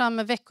skulle ta fram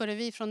en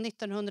veckorevy från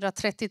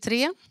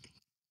 1933.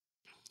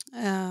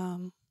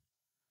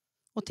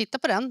 Och titta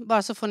på den,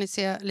 bara så får ni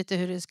se lite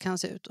hur det kan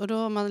se ut. Och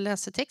då om man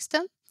läser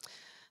texten,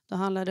 då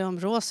handlar det om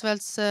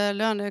Roosevelts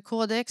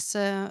lönekodex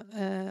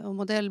och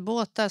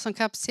modellbåtar som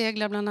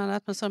kappseglar bland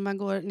annat. Men så man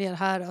går ner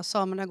här och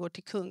samerna går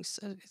till kungs.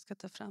 Vi ska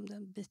ta fram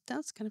den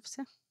biten, ska ni få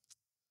se.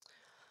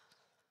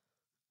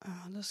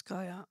 Då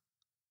ska jag...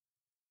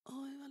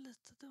 Oj, vad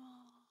lite det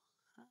var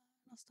här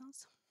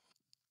någonstans.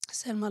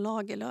 Selma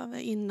Lagerlöf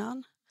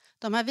innan.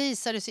 De här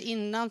visades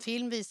innan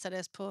film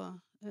visades på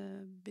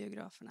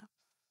biograferna.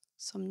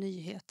 Som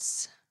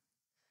nyhets...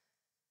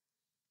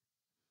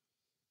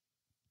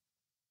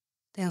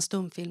 Det är en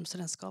stumfilm så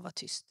den ska vara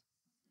tyst.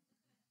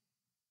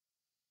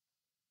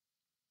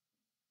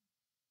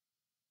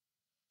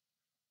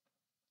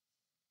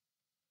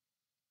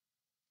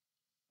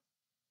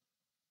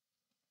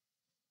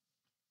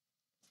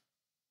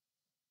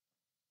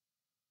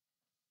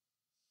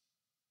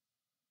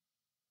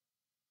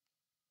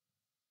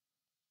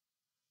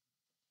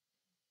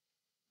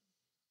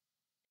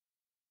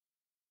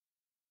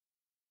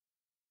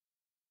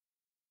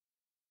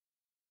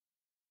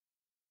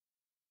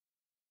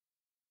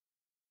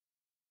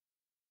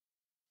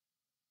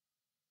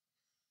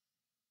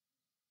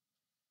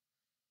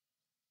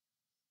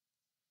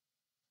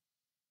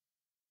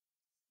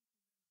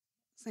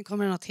 Sen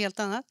kommer det något helt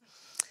annat.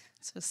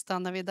 Så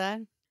stannar vi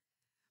där.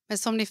 Men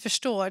som ni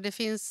förstår, det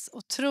finns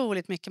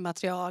otroligt mycket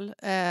material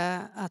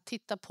att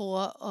titta på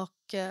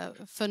och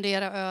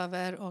fundera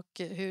över och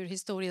hur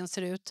historien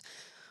ser ut.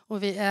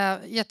 Och vi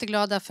är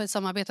jätteglada för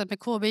samarbetet med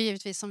KB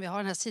givetvis som vi har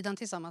den här sidan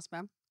tillsammans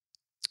med.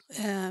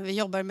 Vi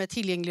jobbar med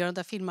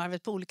tillgängliggörande av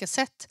filmarvet på olika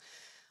sätt.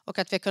 Och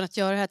att vi har kunnat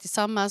göra det här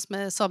tillsammans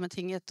med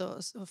Sametinget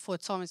och få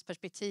ett samiskt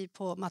perspektiv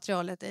på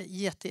materialet är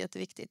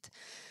jätteviktigt.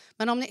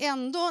 Men om ni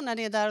ändå när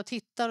ni är där och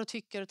tittar och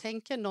tycker och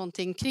tänker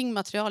någonting kring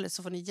materialet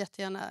så får ni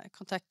jättegärna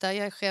kontakta.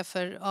 Jag är chef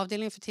för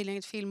avdelningen för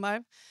tillgängligt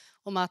filmarv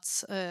och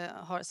Mats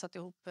har satt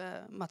ihop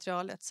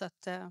materialet. Så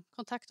att,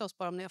 kontakta oss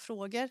bara om ni har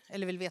frågor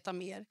eller vill veta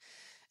mer.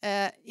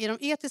 I de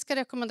etiska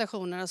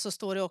rekommendationerna så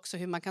står det också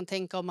hur man kan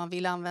tänka om man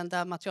vill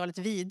använda materialet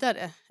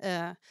vidare.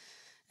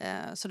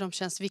 Så de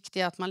känns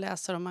viktiga att man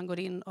läser om man går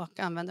in och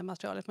använder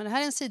materialet. Men det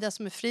här är en sida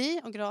som är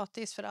fri och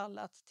gratis för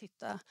alla att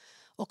titta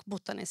och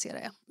botanisera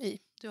i.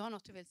 Du har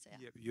något du vill säga?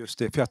 Just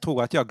det, för jag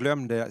tror att jag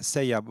glömde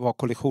säga vad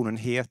kollektionen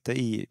heter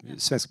i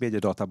Svensk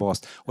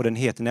mediedatabas. Och den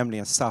heter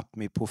nämligen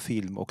Sápmi på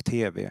film och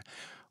tv.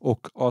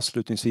 Och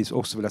avslutningsvis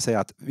också vill jag säga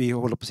att vi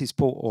håller precis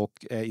på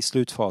och är i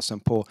slutfasen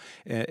på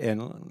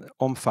en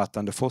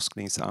omfattande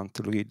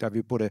forskningsantologi där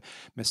vi både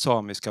med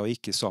samiska och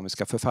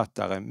icke-samiska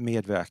författare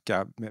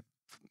medverkar med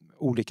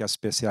olika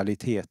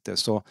specialiteter.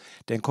 Så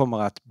den kommer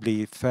att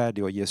bli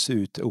färdig och ges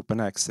ut open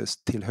access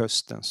till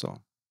hösten. Så.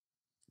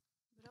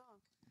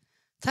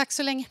 Tack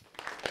så länge.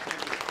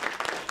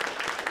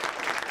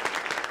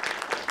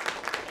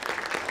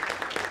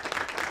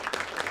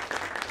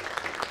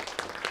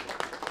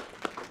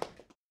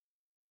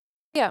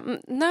 Yeah,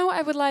 now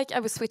I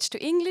will switch to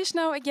English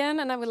now again,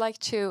 and I would like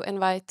to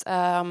invite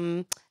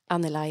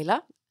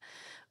Anne-Laila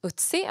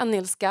Utsi and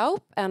Nils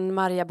Gaup and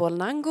Maria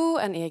Bolnango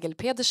and Egil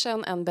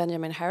Pedersen and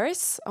Benjamin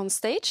Harris on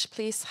stage.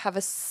 Please have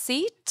a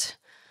seat.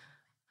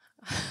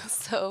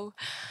 So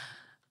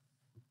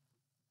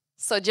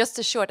just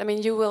a short, I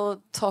mean, you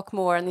will talk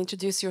more and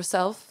introduce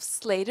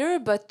yourselves later,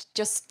 but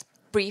just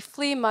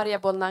briefly, Maria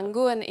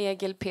Bolnango and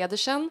Egil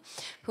Pedersen,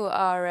 who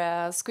are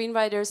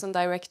screenwriters and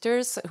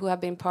directors who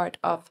have been part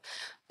of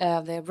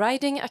the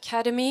Writing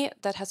Academy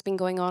that has been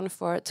going on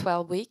for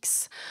 12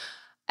 weeks.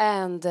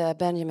 And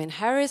Benjamin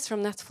Harris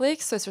from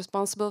Netflix, who is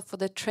responsible for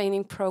the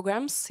training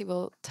programs. He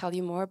will tell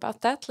you more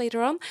about that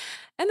later on.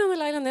 And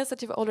Anne-Laila and Nils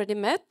that you've already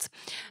met.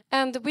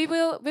 And we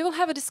will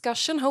have a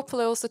discussion,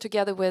 hopefully also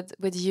together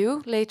with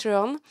you later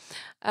on.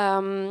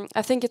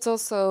 I think it's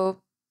also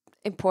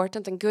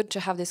important and good to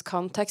have this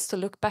context to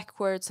look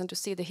backwards and to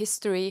see the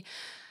history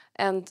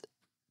and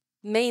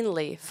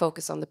mainly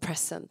focus on the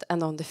present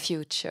and on the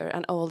future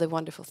and all the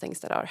wonderful things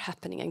that are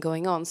happening and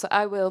going on. So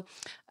I will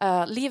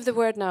leave the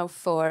word now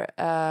for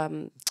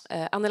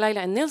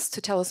Anne-Laila and Nils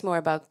to tell us more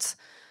about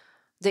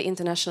the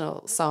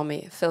International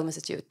Sami Film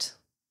Institute.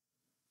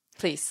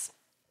 Please.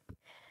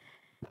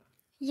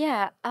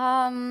 Yeah.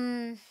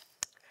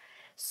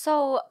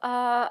 So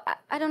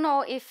I don't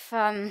know if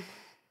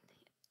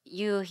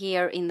you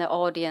here in the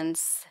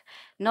audience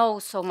know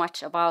so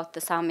much about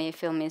the Sami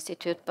Film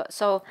Institute, but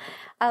so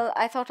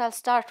I thought I'll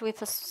start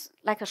with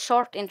a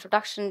short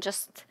introduction,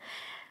 just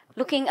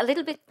looking a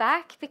little bit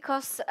back,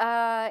 because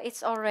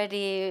it's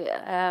already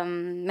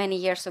many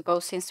years ago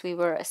since we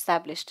were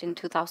established in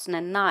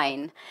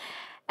 2009,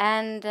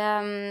 and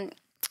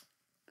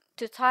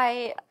to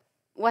tie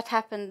what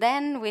happened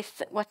then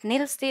with what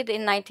Nils did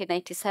in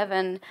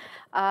 1987.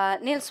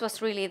 Nils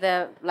was really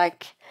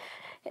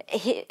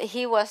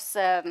he was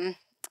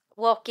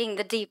walking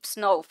the deep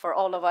snow for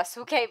all of us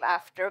who came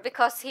after,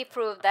 because he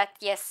proved that,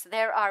 yes,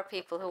 there are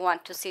people who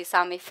want to see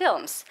Sami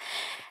films.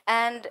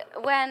 And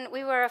when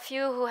we were a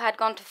few who had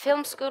gone to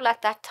film school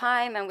at that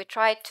time, and we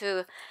tried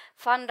to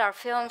fund our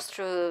films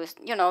through,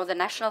 the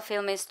National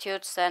Film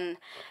Institutes, and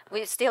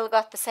we still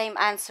got the same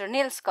answer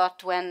Nils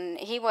got when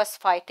he was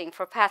fighting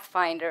for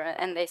Pathfinder,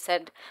 and they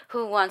said,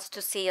 who wants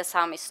to see a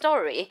Sami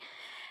story?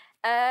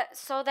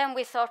 So then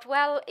we thought,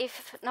 well,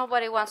 if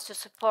nobody wants to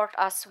support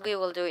us, we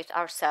will do it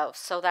ourselves.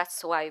 So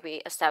that's why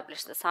we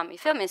established the Sami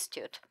Film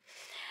Institute.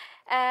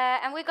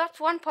 And we got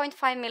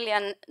 1.5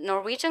 million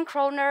Norwegian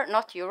kroner,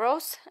 not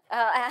euros,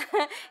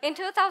 in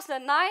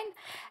 2009.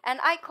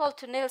 And I called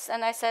to Nils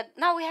and I said,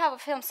 now we have a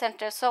film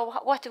center, so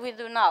what do we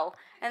do now?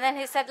 And then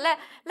he said,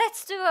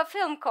 let's do a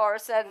film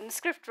course and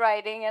script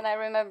writing. And I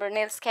remember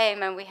Nils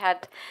came and we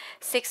had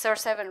 6 or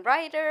 7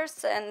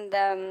 writers. And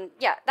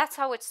that's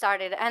how it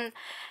started.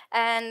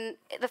 And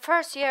the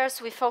first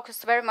years we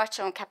focused very much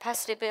on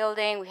capacity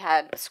building. We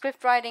had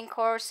script writing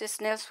courses.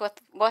 Nils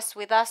was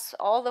with us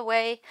all the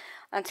way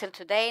until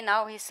today.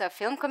 Now he's a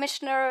film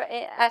commissioner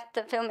at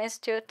the Film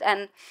Institute.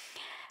 And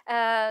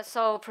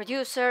so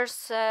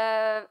producers,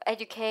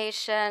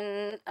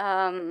 education,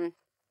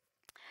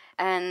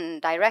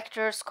 and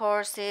directors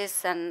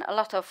courses, and a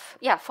lot of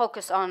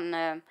focus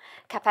on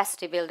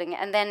capacity building.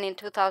 And then in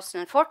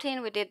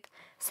 2014 we did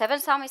 7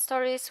 Sami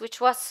stories, which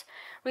was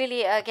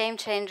really a game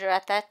changer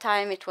at that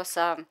time. It was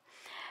a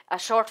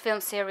short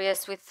film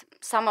series with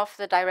some of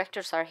the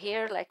directors are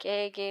here, like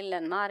Egil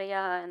and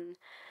Maria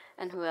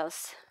and who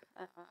else?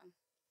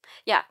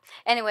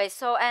 Anyway,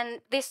 so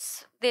and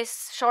this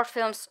short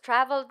films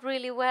traveled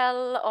really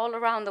well all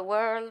around the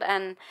world,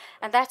 and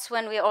that's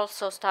when we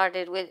also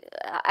started with.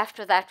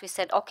 After that, we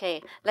said,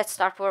 okay, let's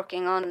start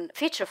working on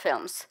feature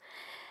films.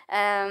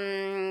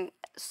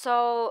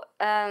 So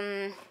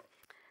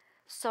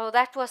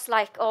that was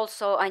like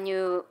also a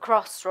new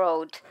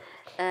crossroad.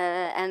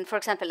 And for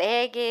example,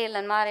 Egil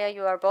and Maria,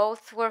 you are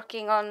both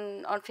working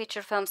on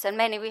feature films, and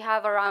we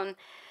have around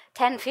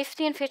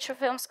 10-15 feature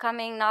films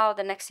coming now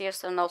the next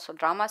years, and also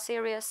drama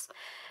series.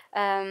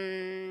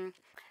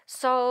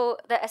 So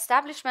the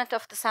establishment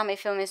of the Sami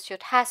Film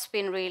Institute has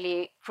been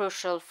really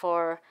crucial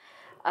for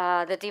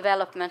the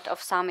development of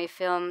Sami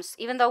films,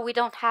 even though we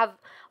don't have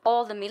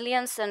all the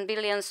millions and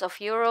billions of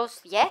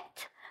euros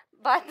yet,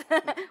 but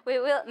we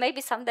will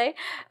maybe someday,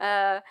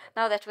 now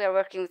that we are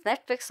working with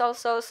Netflix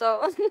also,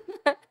 so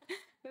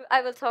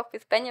I will talk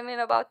with Benjamin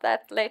about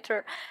that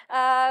later.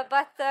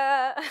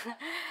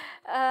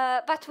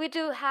 But we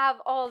do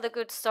have all the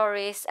good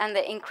stories and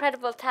the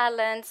incredible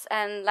talents.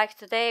 And like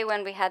today,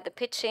 when we had the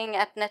pitching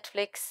at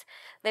Netflix,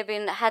 they've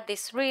had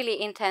this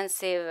really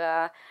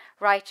intensive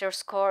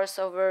writers course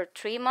over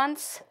 3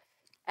 months,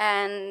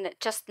 and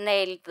just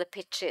nailed the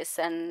pitches.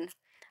 And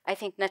I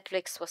think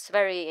Netflix was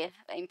very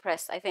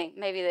impressed. I think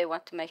maybe they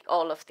want to make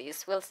all of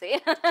these. We'll see.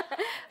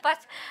 But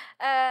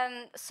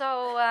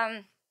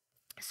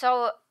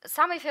so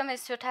Sami Film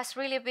Institute has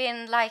really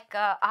been like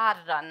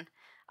Arran.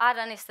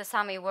 Arran is the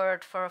Sami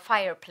word for a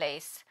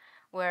fireplace,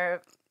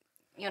 where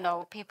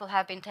people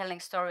have been telling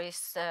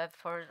stories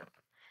for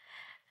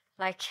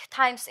like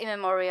times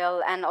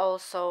immemorial, and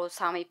also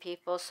Sami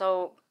people.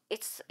 So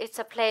it's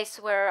a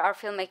place where our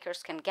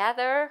filmmakers can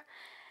gather,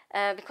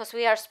 because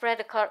we are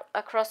spread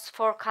across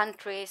 4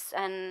 countries,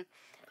 and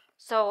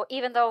so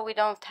even though we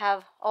don't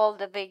have all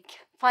the big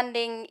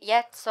funding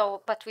yet,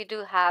 but we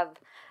do have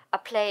a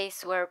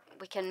place where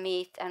we can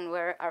meet, and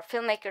where our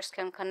filmmakers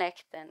can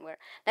connect, and where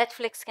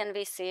Netflix can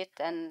visit,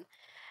 and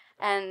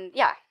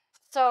yeah.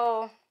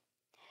 So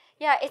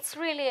yeah, it's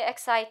really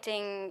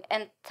exciting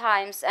and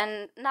times.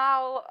 And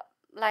now,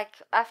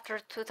 like after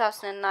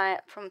 2009,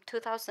 from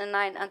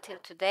 2009 until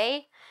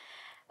today,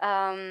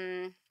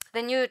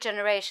 the new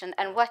generation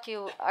and what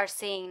you are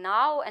seeing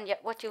now and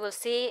what you will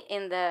see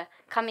in the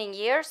coming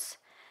years,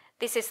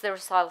 this is the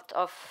result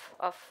of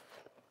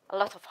a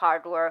lot of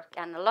hard work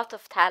and a lot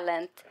of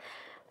talent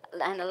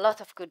and a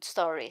lot of good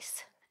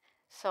stories.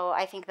 So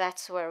I think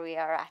that's where we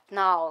are at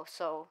now.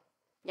 So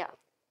yeah.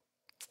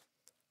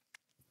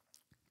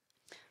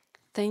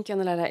 Thank you,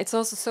 Anna-Lena. It's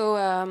also so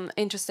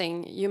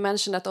interesting. You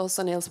mentioned that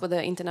also, Nils, with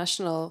the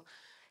international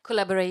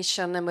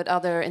collaboration and with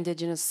other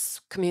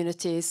indigenous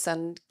communities.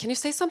 And can you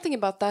say something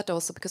about that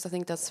also? Because I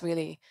think that's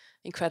really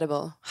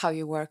incredible how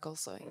you work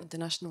also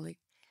internationally.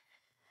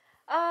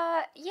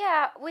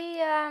 Yeah,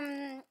 we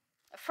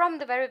from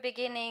the very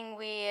beginning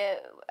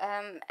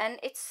and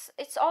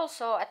it's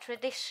also a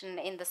tradition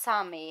in the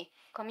Sami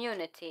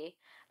community.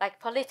 Like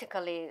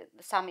politically,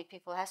 the Sami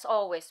people has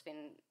always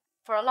been,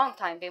 for a long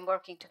time, been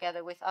working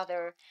together with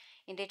other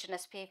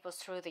indigenous peoples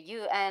through the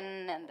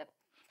UN and the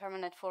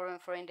Permanent Forum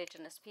for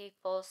Indigenous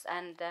Peoples,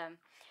 and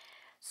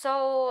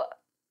so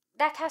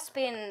that has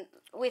been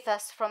with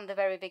us from the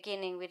very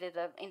beginning. We did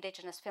an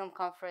Indigenous Film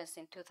Conference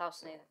in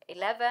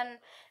 2011,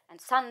 and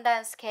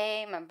Sundance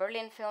came, and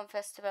Berlin Film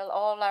Festival,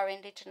 all our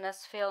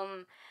Indigenous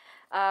film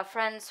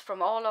friends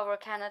from all over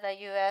Canada,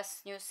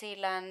 US, New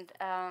Zealand.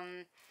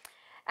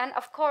 And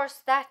of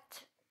course,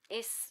 that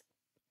is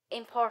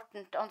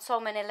important on so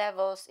many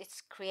levels.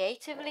 It's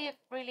creatively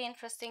really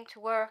interesting to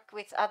work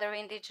with other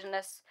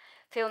Indigenous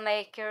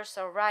filmmakers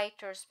or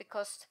writers,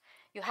 because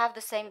you have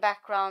the same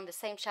background, the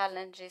same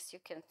challenges. You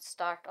can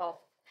start off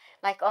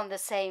like on the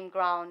same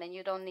ground, and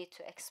you don't need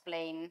to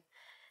explain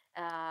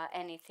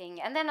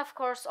anything. And then, of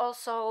course,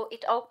 also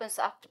it opens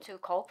up to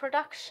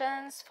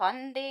co-productions,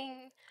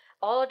 funding,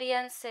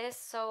 audiences.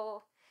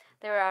 So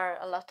there are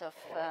a lot of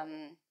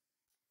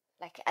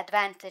like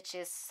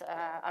advantages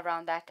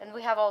around that. And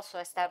we have also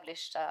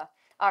established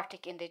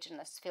Arctic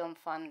Indigenous Film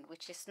Fund,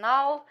 which is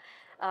now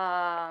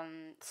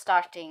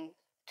starting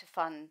to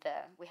fund.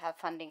 We have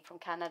funding from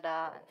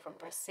Canada and from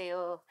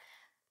Brazil,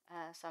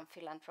 some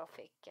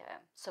philanthropic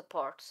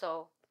support.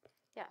 So,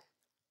 yeah.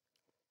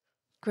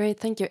 Great,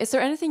 thank you. Is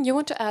there anything you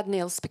want to add,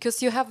 Nils?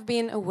 Because you have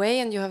been away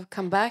and you have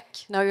come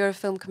back. Now you're a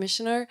film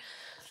commissioner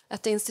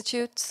at the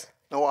Institute.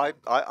 No,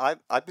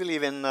 I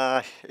believe in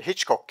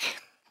Hitchcock.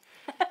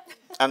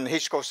 And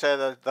Hitchcock said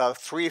that there are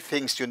 3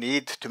 things you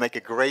need to make a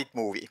great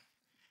movie.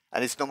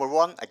 And it's number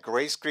 1, a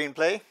great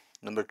screenplay.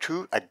 Number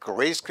 2, a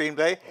great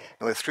screenplay.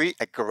 Number 3,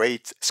 a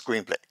great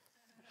screenplay.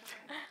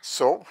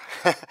 So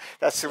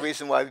that's the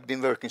reason why we've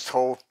been working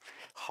so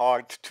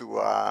hard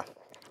to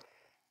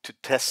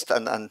test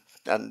and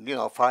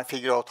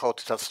figure out how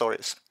to tell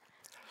stories.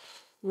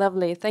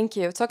 Lovely, thank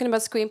you. Talking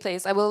about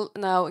screenplays, I will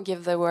now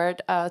give the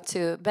word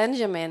to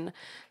Benjamin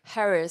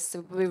Harris.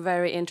 It will be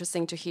very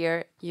interesting to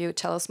hear you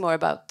tell us more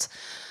about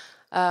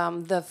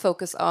the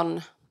focus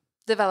on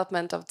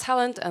development of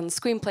talent and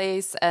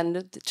screenplays and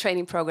the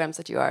training programs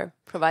that you are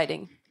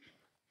providing.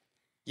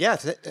 Yeah,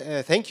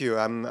 thank you.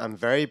 I'm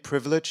very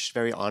privileged,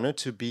 very honored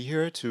to be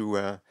here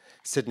to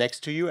sit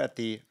next to you at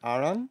the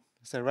Aran.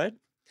 Is that right?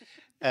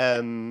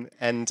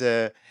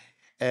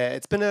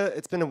 It's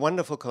been a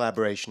wonderful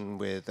collaboration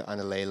with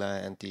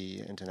Anna-Lena and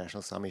the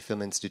International Sami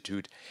Film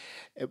Institute.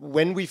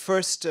 When we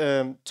first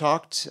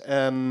talked,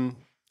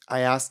 I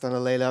asked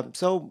Anna-Lena,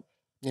 so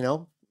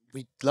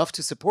we'd love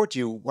to support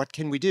you. What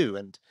can we do?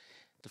 And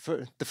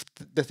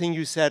the thing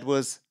you said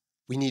was,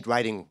 we need a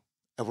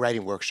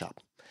writing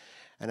workshop.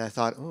 And I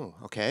thought, oh,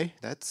 okay,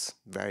 that's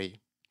very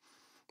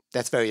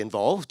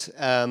involved.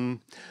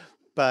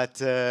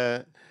 But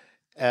I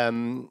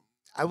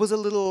was a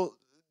little.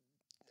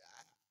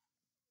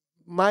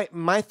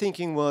 My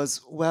thinking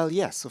was, well,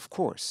 yes, of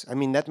course. I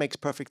mean, that makes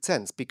perfect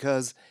sense,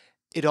 because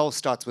it all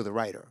starts with a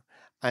writer.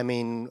 I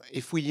mean,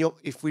 if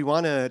we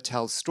want to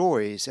tell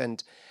stories,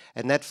 and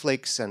at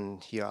Netflix,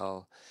 and here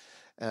I'll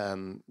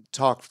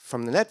talk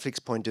from the Netflix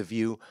point of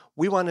view,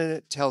 we want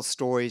to tell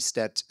stories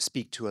that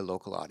speak to a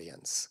local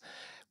audience.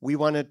 We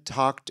want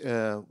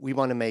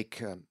to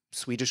make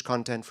Swedish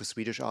content for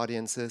Swedish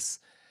audiences,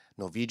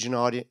 Norwegian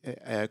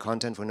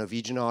content for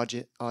Norwegian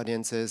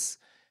audiences,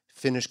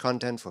 Finnish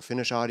content for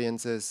Finnish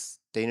audiences,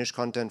 Danish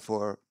content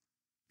for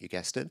you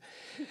guessed it,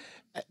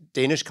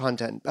 Danish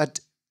content. But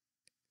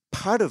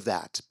part of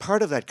that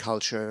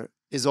culture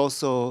is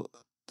also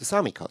the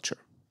Sami culture.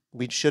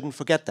 We shouldn't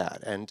forget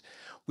that. And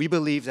we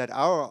believe that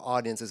our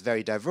audience is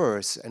very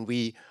diverse, and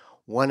we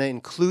want to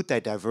include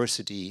that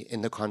diversity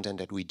in the content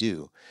that we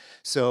do.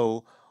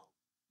 So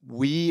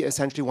we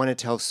essentially want to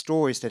tell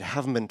stories that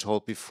haven't been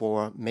told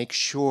before, make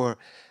sure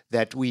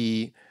that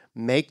we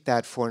make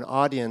that for an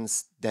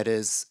audience that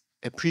is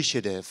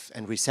appreciative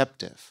and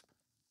receptive.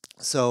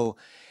 So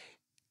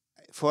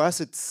for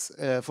us,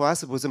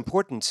 it was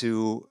important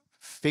to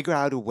figure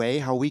out a way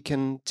how we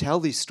can tell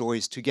these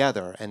stories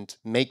together and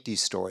make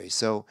these stories.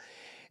 So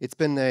it's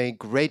been a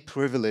great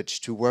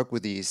privilege to work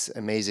with these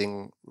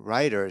amazing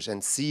writers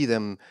and see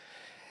them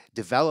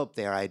develop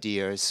their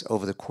ideas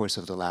over the course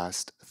of the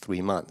last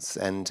 3 months.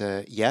 And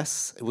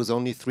yes, it was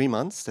only 3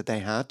 months that they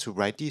had to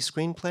write these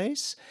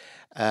screenplays.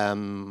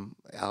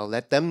 I'll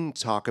let them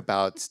talk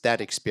about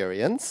that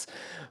experience.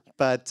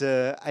 But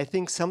I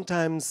think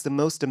sometimes the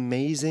most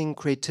amazing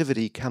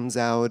creativity comes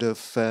out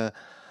of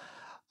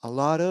a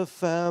lot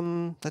of,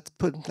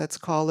 let's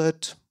call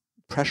it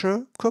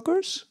pressure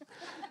cookers.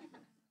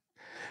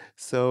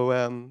 So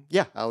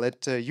yeah, I'll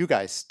let you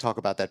guys talk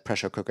about that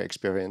pressure cooker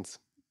experience.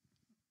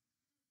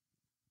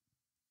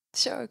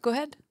 Sure, go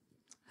ahead.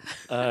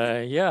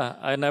 Yeah,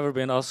 I've never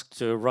been asked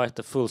to write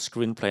a full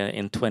screenplay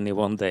in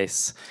 21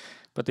 days.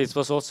 But it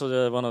was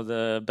also one of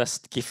the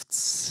best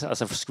gifts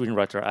as a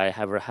screenwriter I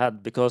ever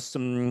had, because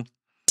you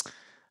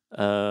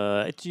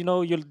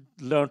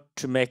learn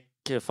to make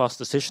a fast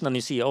decision, and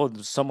you see, oh,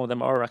 some of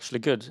them are actually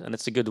good, and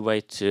it's a good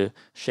way to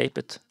shape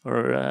it.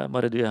 Or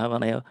Mari, do you have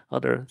any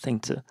other thing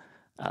to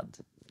add?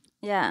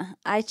 Yeah,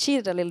 I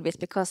cheated a little bit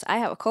because I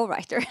have a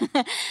co-writer.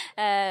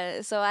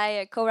 So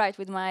I co-write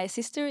with my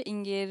sister,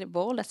 Inger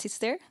Boll, that sits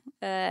there.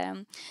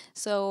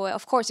 So,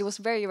 of course, it was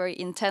very, very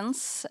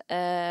intense.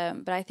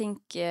 But I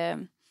think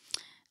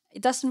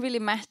it doesn't really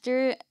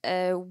matter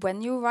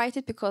when you write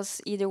it, because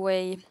either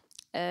way,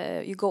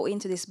 you go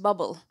into this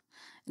bubble.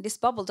 This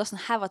bubble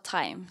doesn't have a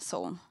time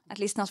zone, at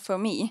least not for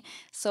me.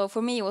 So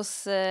for me, it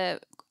was a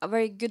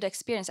very good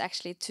experience,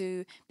 actually,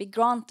 to be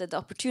granted the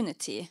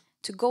opportunity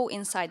to go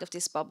inside of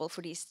this bubble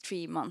for these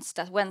 3 months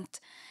that went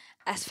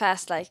as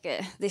fast like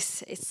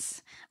this.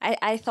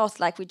 I thought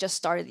like we just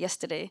started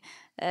yesterday.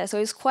 So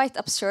it's quite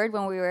absurd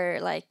when we were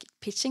like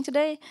pitching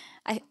today.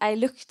 I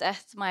looked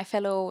at my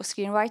fellow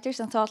screenwriters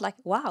and thought like,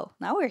 wow,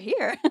 now we're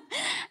here.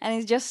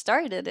 And it just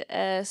started.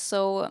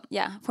 So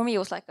yeah, for me it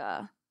was like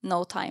a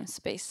no time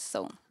space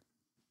zone.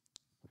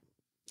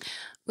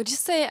 Would you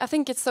say, I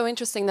think it's so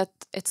interesting that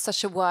it's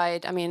such a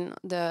wide, I mean,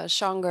 the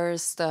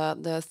genres,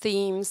 the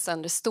themes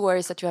and the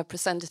stories that you have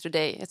presented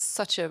today, it's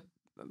such a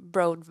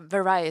broad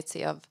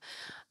variety of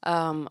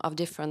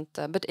different,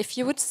 but if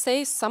you would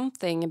say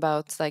something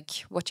about like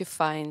what you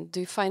find, do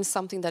you find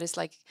something that is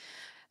like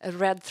a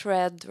red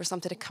thread or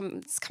something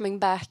that's coming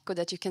back, or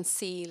that you can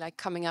see like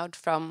coming out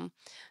from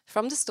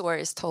the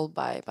stories told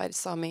by the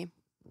Sami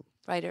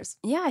writers?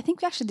 Yeah, I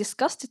think we actually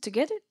discussed it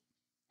together.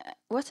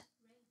 What?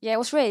 Yeah, it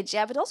was rage.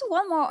 Yeah, but also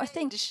one more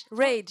thing.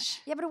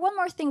 Rage. Yeah, but one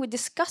more thing we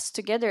discussed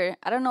together.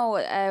 I don't know.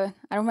 I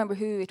don't remember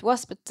who it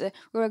was, but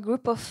we were a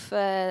group of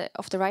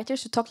the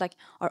writers who talked like,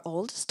 are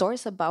all the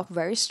stories about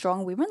very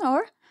strong women,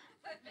 or?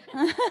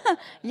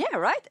 Yeah,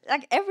 right.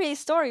 Like every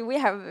story we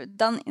have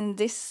done in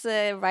this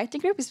writing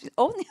group is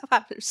only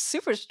about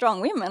super strong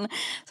women.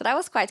 So that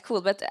was quite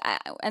cool. But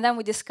and then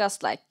we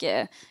discussed like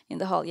in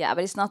the hall. Yeah,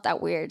 but it's not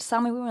that weird.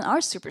 Sami women are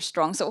super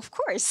strong, so of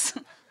course,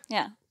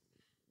 yeah.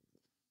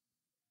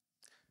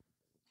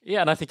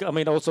 Yeah, and I think, I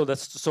mean, also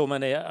that's so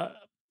many,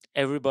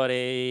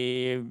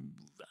 everybody,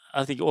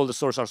 I think all the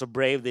stories are so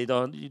brave. We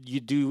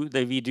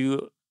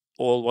do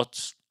all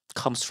what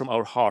comes from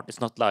our heart. It's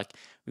not like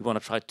we want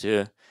to try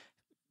to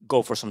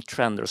go for some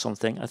trend or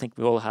something. I think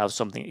we all have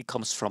something, it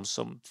comes from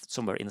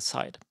somewhere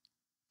inside.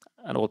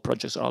 And all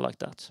projects are like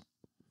that.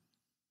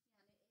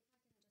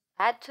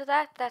 Add to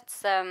that,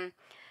 that's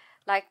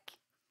like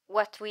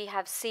what we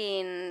have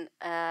seen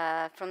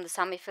from the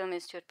Sami Film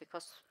Institute,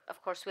 because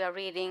of course we are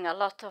reading a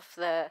lot of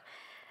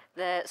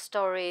the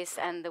stories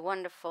and the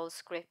wonderful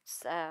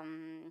scripts,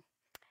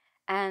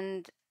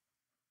 and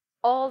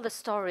all the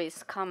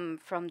stories come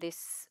from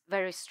this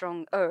very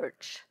strong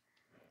urge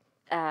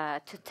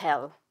to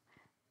tell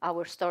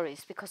our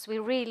stories, because we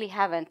really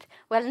haven't.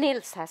 Well,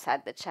 Nils has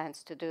had the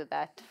chance to do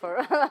that for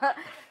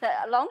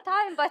a long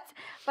time,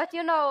 but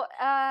you know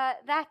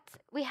that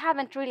we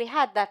haven't really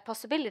had that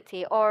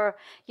possibility, or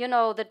you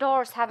know the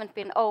doors haven't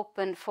been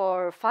opened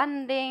for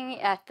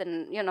funding at the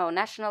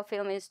National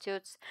Film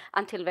Institutes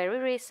until very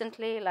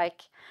recently,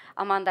 like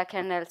Amanda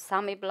Kernell's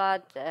Sami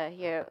Blood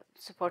here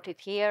supported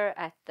here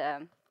at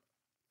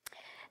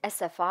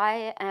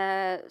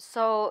SFI.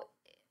 So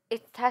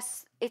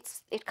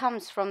it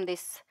comes from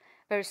this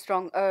very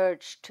strong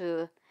urge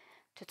to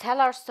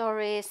tell our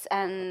stories,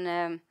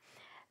 and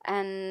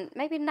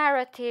maybe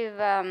narrative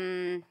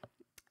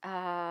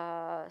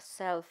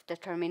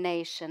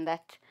self-determination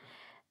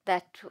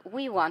that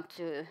we want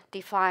to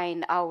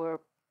define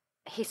our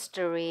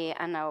history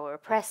and our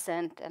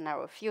present and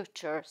our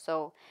future.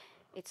 So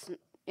it's,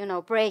 you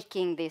know,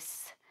 breaking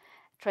this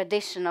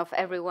tradition of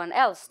everyone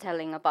else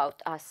telling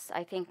about us.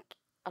 I think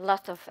a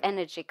lot of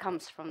energy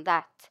comes from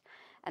that.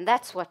 And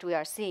that's what we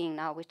are seeing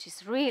now, which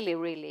is really,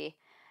 really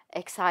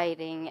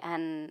exciting.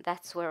 And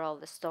that's where all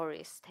the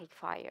stories take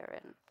fire.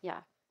 And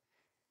yeah.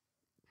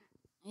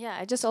 Yeah,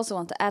 I just also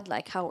want to add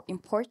like how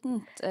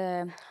important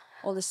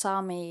all the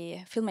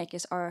Sami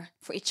filmmakers are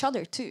for each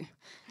other too.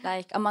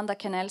 Like Amanda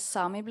Cannell's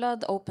Sami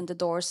Blood opened the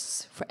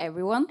doors for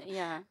everyone.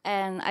 Yeah.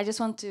 And I just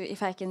want to,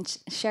 if I can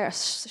share a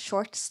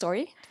short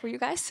story for you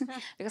guys,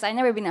 because I've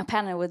never been in a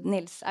panel with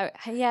Nils.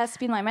 He has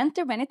been my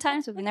mentor many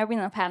times, but we've never been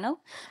in a panel.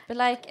 But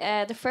like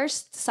the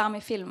first Sami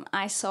film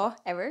I saw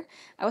ever,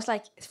 I was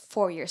like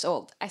 4 years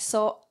old. I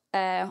saw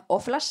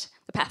Återta,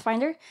 the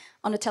Pathfinder,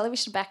 on the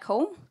television back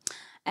home.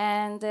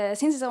 And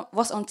since it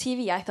was on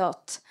TV, I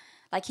thought,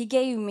 like, he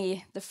gave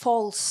me the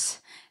false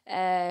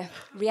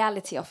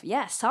reality of,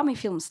 yeah, Sami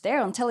films,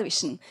 they're on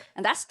television.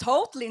 And that's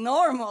totally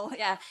normal,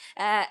 yeah.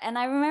 And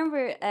I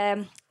remember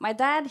my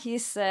dad,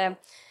 he's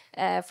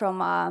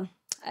from a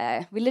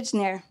village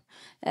near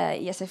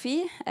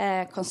ESFI,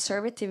 a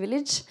conservative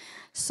village.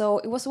 So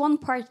it was one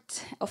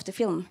part of the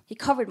film, he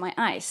covered my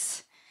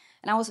eyes.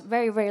 And I was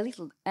very, very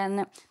little.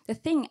 And the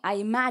thing I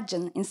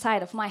imagined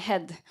inside of my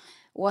head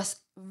was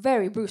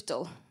very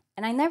brutal,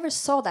 and I never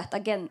saw that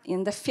again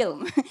in the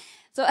film.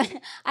 So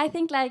I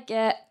think like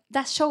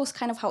that shows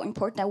kind of how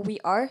important we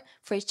are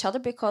for each other,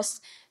 because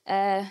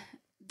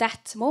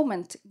that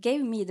moment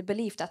gave me the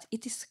belief that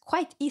it is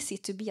quite easy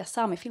to be a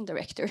Sami film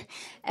director.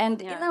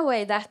 And in a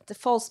way that the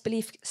false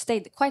belief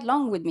stayed quite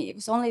long with me. It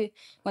was only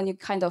when you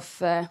kind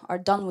of are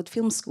done with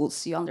film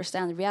schools you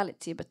understand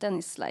reality, but then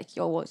it's like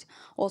you always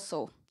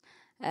also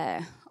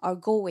are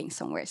going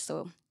somewhere,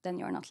 so then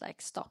you're not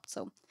like stopped.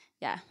 So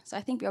yeah, so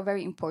I think we are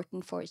very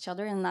important for each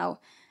other. And now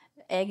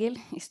Egil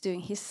is doing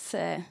his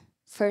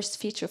first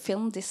feature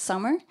film this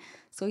summer.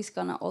 So he's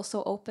going to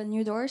also open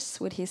new doors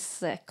with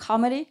his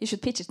comedy. You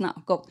should pitch it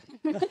now. Go.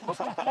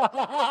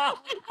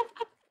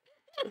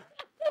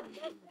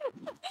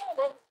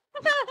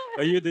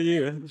 Are you the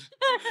you?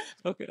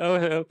 Okay. Oh,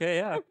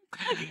 okay.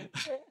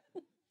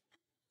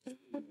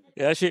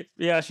 Yeah.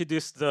 She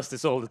does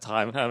this all the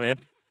time. I mean,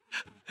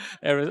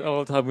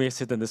 all the time we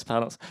sit in these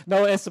panels.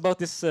 No, it's about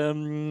this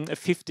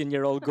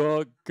 15-year-old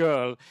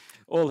girl.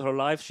 All her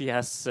life she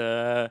has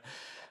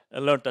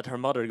learned that her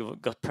mother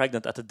got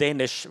pregnant at a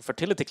Danish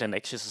fertility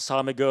clinic. She's a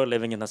Sami girl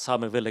living in a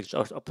Sami village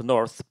up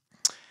north.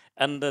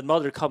 And the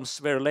mother comes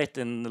very late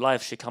in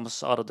life. She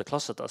comes out of the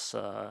closet as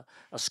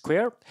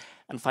queer,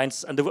 and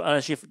finds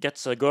she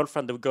gets a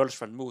girlfriend. The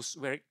girlfriend moves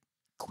very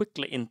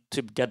quickly in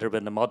together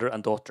with the mother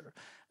and daughter.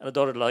 And the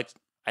daughter like,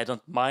 I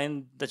don't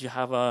mind that you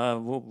have a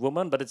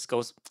woman, but it's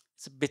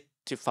a bit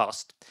too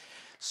fast.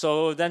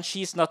 So then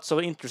she's not so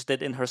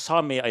interested in her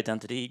Sami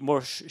identity.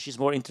 She's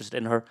more interested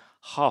in her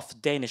half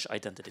Danish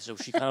identity. So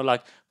she kind of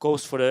like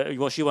goes for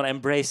she want to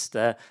embrace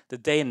the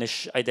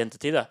Danish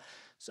identity.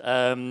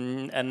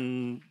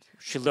 And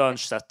she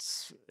learns that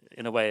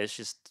in a way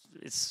it's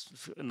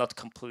not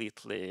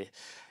completely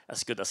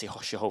as good as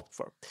she hoped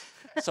for.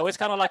 So it's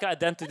kind of like an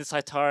identity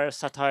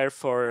satire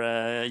for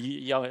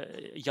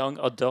young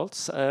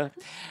adults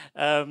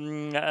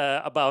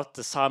about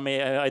the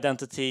Sami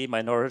identity,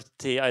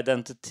 minority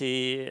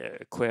identity,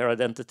 queer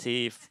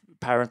identity,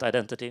 parent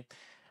identity.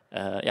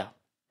 Yeah.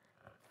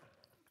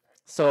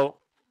 So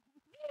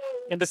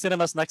in the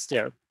cinemas next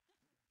year.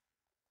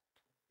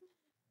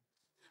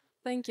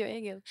 Thank you,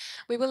 Egil.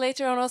 We will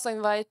later on also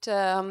invite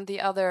the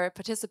other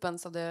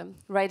participants of the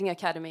Writing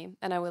Academy,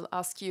 and I will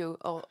ask you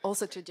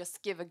also to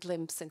just give a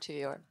glimpse into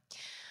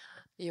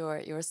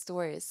your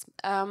stories.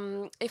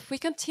 If we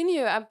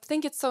continue, I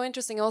think it's so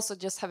interesting also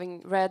just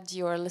having read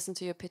listened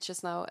to your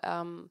pitches now,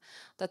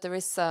 that there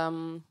is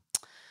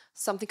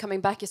something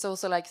coming back is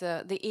also like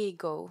the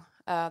ego,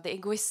 the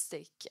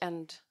egoistic,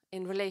 and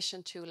in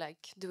relation to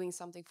like doing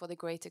something for the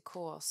greater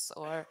cause,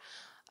 or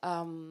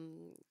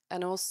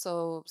and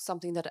also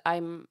something that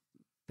I'm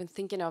been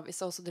thinking of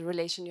is also the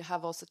relation you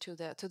have also to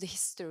the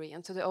history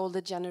and to the older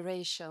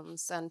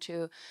generations and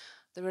to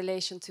the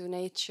relation to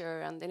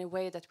nature, and in a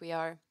way that we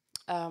are,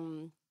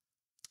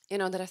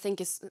 that I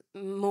think is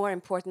more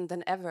important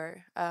than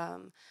ever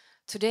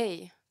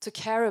today to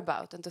care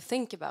about and to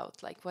think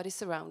about, like what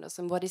is around us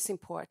and what is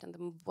important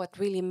and what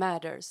really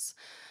matters,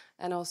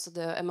 and also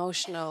the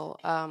emotional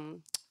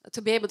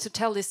to be able to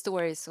tell these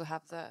stories who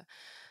have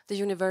the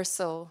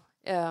universal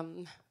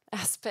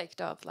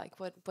aspect of like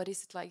what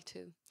is it like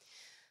to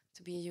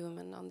be a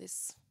human on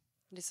this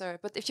earth.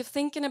 But if you're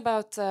thinking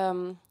about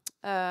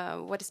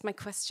what is my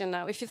question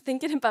now? If you're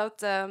thinking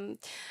about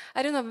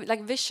I don't know,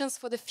 like visions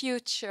for the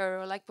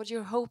future, or like what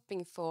you're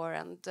hoping for,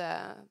 and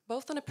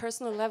both on a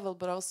personal level,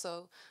 but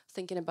also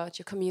thinking about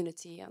your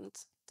community and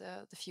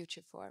the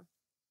future for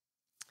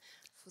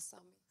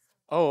Sami.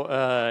 Oh,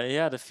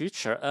 yeah, the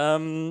future.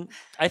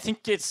 I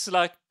think it's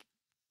like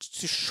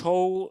to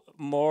show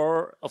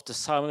more of the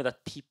Sami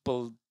that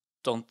people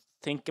don't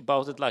think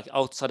about it like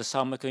outside the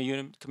Sami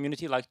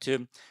community, like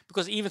to,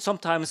 because even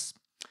sometimes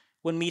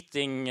when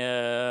meeting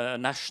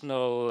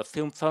national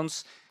film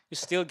funds, you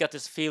still get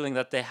this feeling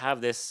that they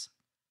have this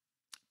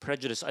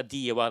prejudice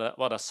idea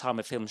what a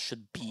Sami film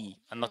should be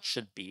and not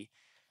should be,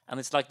 and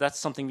it's like that's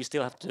something we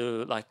still have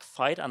to like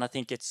fight. And I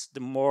think it's the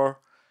more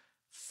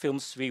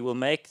films we will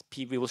make,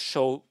 we will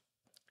show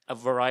a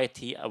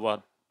variety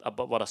about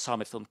what a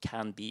Sami film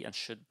can be and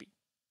should be.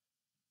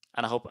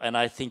 And I hope, and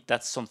I think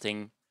that's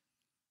something,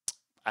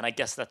 and I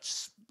guess that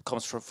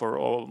comes for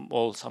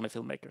all Sami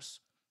filmmakers.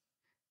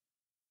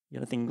 You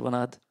anything you want to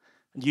add?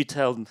 And you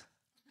tell,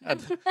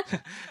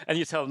 and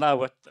you tell now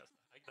what.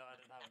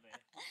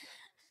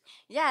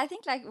 Yeah, I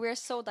think like we're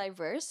so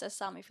diverse as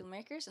Sami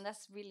filmmakers, and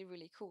that's really,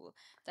 really cool.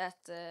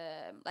 That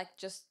like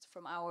just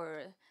from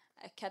our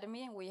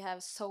academy, we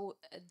have so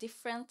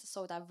different,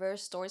 so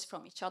diverse stories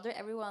from each other.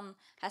 Everyone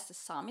has a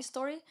Sami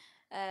story,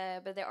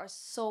 but they are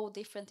so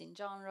different in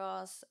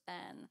genres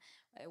and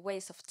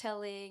ways of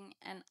telling.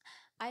 And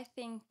I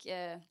think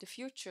the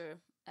future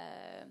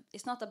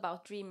is not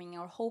about dreaming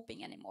or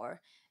hoping anymore.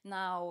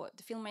 Now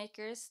the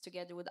filmmakers,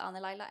 together with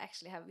Anne-Laila,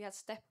 actually we have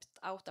stepped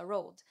out a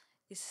road.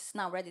 Is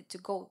now ready to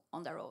go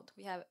on the road.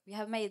 We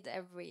have made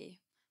every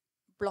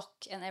block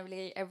and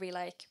every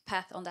like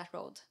path on that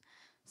road.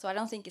 So I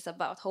don't think it's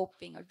about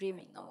hoping or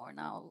dreaming no more.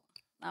 Now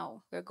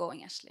we're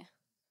going, actually.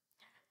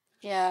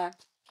 Yeah,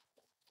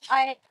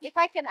 if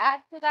I can add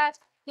to that,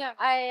 yeah,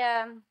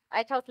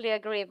 I totally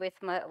agree with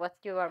what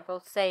you are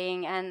both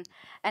saying, and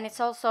it's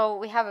also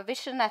we have a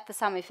vision at the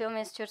Sami Film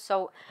Institute.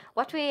 So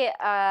what we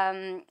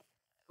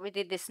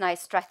did this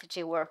nice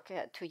strategy work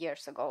 2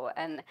 years ago,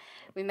 and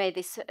we made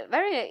this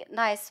very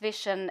nice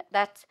vision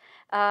that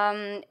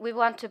we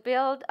want to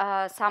build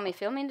a Sami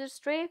film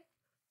industry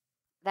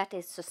that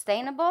is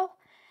sustainable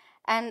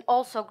and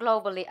also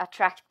globally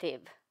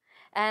attractive.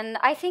 And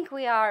I think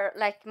we are,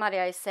 like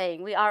Maria is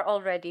saying, we are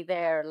already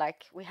there.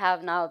 Like we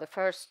have now the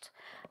first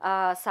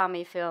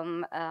Sami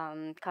film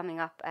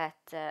coming up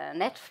at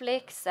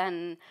Netflix,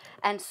 and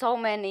so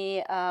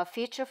many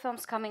feature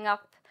films coming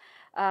up.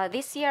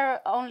 This year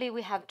only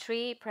we have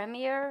 3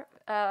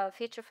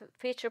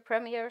 feature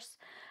premieres,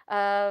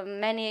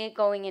 many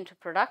going into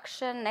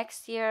production.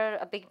 Next year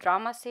a big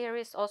drama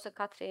series, also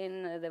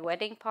Katrin, The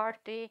Wedding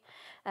Party,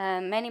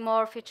 many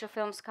more feature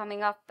films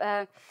coming up.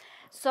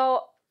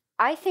 So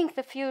I think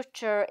the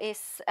future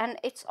is, and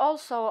it's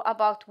also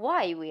about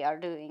why we are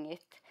doing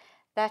it.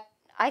 That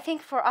I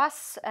think for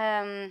us,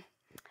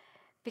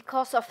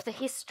 because of the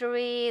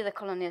history, the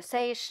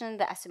colonization,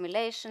 the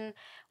assimilation,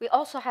 we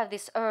also have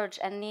this urge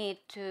and need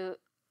to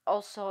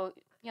also,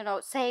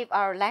 save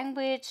our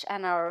language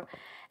and our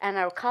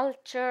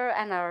culture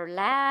and our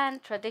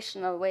land,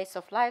 traditional ways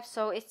of life.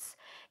 So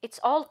it's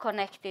all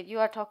connected. You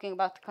are talking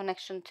about the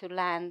connection to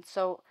land.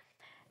 So,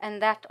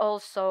 and that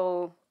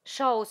also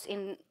shows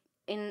in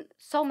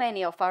so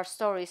many of our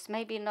stories.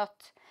 Maybe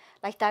not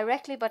like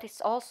directly, but it's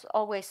also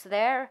always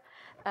there,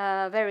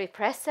 very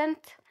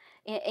present.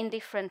 In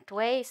different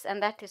ways,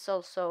 and that is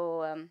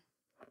also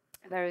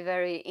very,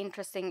 very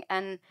interesting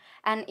and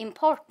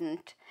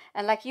important.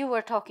 And like you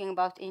were talking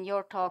about in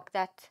your talk,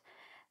 that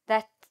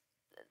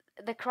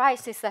the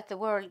crisis that the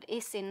world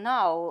is in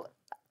now,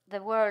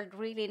 the world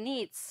really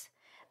needs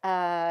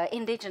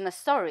indigenous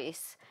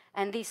stories,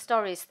 and these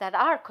stories that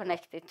are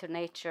connected to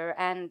nature.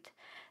 And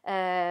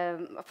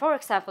for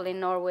example, in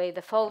Norway,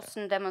 the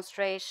Fosen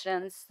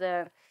demonstrations,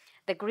 the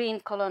green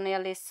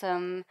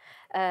colonialism.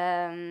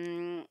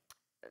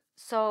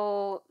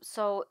 So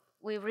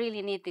we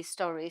really need these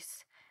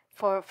stories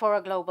for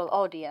a global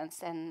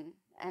audience, and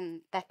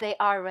that they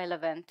are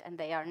relevant and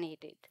they are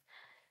needed.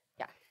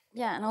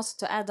 Yeah, and also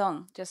to add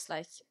on, just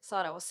like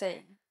Sara was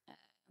saying,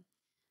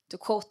 to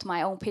quote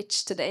my own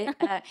pitch today,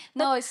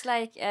 no, it's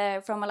like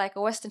from a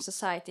Western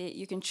society,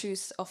 you can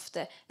choose of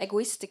the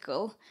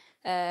egoistical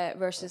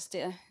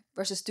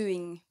versus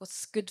doing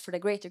what's good for the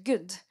greater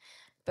good.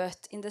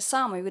 But in the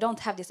Sami, we don't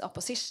have this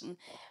opposition.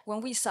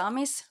 When we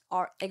Samis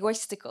are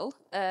egoistical,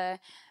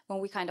 when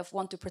we kind of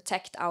want to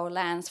protect our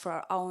lands for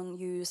our own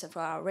use and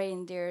for our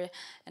reindeer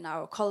and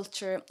our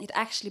culture, it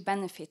actually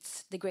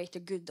benefits the greater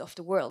good of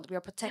the world. We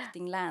are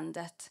protecting land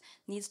that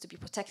needs to be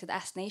protected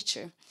as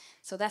nature.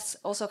 So that's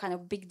also kind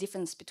of a big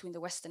difference between the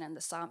Western and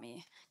the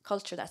Sami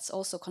culture. That's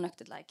also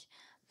connected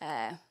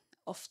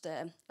of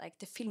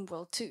the film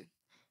world too.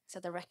 It's a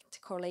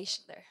direct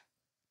correlation there.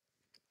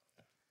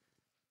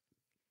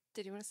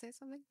 Did you want to say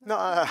something?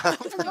 No,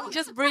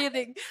 just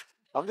breathing.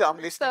 I'm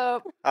listening.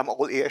 So, I'm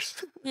all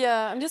ears.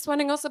 Yeah, I'm just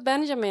wondering also,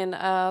 Benjamin,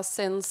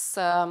 since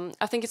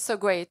I think it's so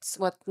great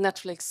what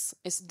Netflix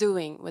is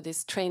doing with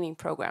these training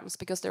programs,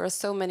 because there are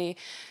so many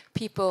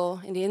people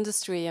in the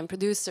industry and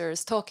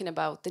producers talking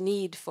about the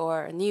need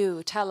for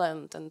new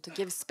talent and to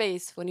give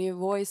space for new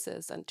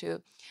voices and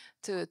to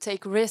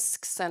take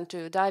risks and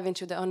to dive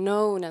into the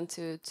unknown and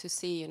to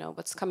see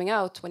what's coming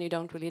out when you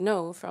don't really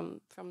know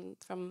from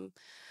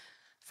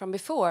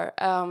before.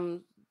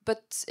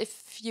 But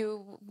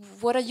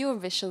what are your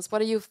visions?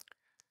 What are you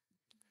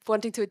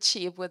wanting to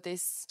achieve with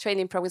these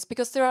training programs?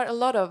 Because there are a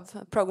lot of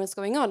programs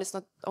going on. It's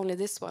not only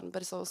this one,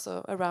 but it's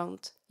also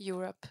around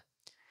Europe.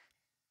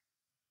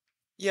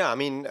 Yeah, I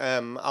mean,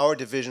 our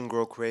division,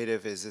 Grow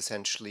Creative, is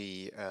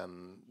essentially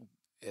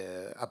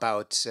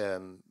about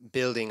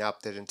building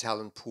up the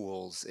talent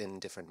pools in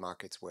different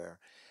markets where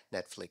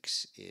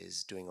Netflix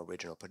is doing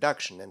original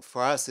production. And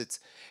for us,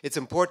 it's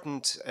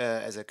important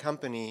as a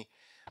company.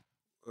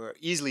 We're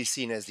easily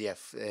seen as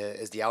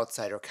the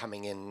outsider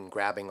coming in,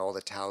 grabbing all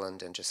the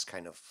talent and just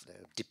kind of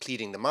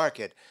depleting the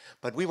market.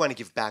 But we want to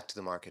give back to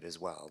the market as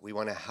well. We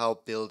want to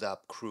help build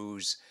up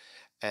crews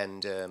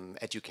and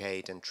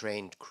educate and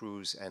train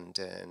crews and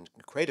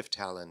creative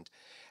talent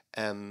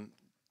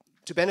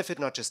to benefit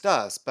not just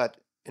us, but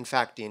in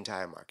fact the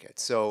entire market.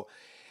 So,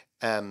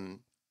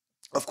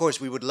 of course,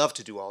 we would love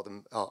to do all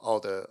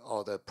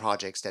the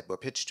projects that were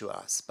pitched to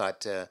us,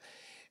 but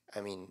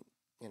I mean,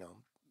 you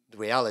know, the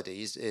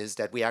reality is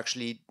that we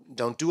actually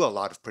don't do a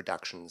lot of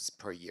productions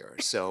per year.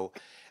 So,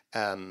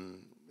 the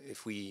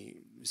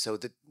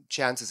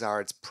chances are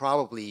it's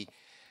probably.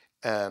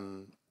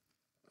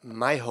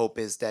 My hope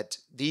is that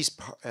these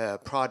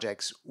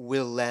projects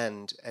will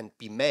land and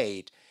be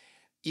made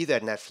either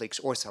at Netflix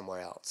or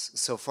somewhere else.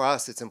 So for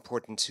us, it's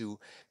important to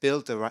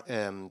build the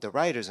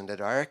writers and the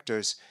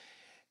directors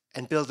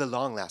and build a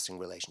long-lasting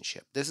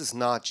relationship. This is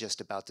not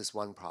just about this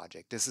one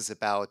project. This is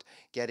about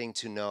getting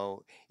to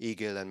know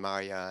Egil and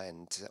Maria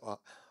and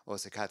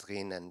Åsa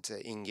Katrin and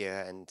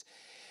Inger and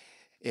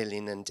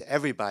Elin and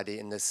everybody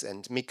in this,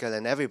 and Mikael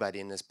and everybody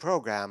in this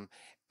program.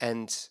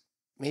 And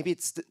maybe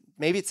it's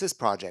this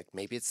project,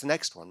 maybe it's the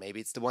next one, maybe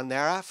it's the one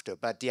thereafter.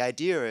 But the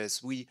idea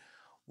is we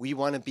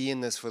want to be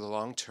in this for the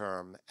long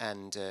term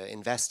and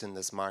invest in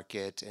this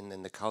market and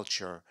in the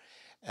culture.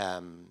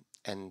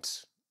 And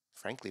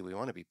frankly, we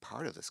want to be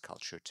part of this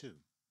culture too.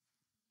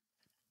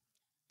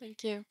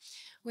 Thank you.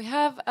 We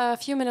have a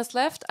few minutes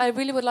left. I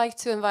really would like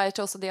to invite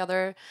also the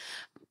other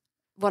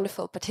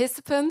wonderful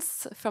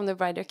participants from the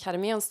Writer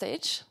Academy on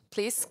stage.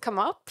 Please come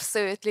up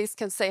so at least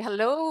can say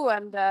hello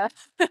and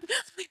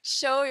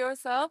show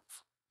yourself.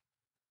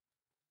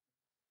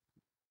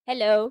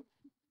 Hello.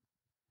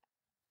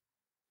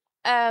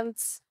 And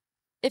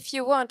if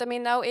you want, I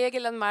mean, now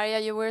Egil and Maria,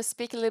 you were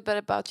speaking a little bit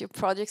about your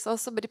projects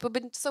also, but it would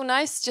be so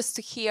nice just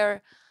to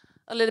hear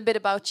a little bit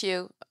about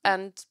you.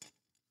 And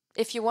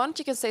if you want,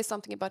 you can say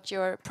something about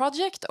your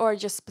project or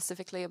just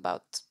specifically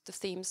about the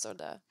themes or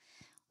the...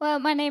 Well,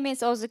 my name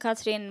is Åsa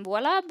Katrin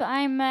Wålab.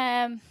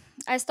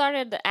 I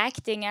started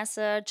acting as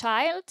a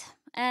child,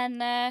 and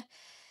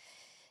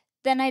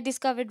then I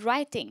discovered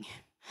writing.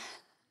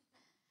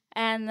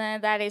 And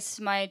that is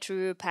my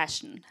true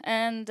passion.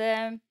 And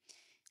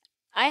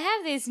I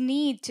have this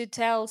need to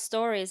tell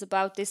stories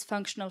about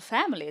dysfunctional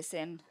families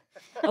in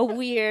a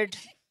weird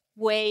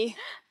way.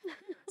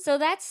 So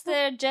that's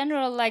the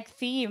general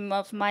theme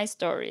of my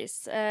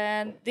stories.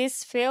 And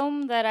this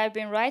film that I've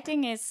been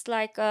writing is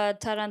like a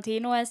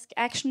Tarantino-esque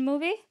action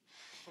movie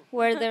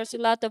where there's a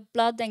lot of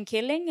blood and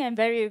killing and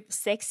very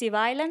sexy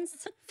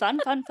violence. Fun.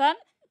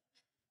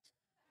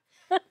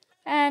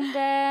 And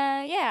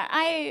yeah,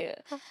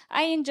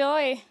 I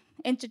enjoy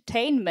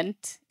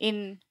entertainment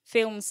in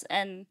films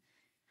and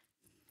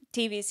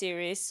TV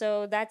series,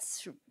 so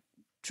that's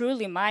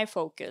truly my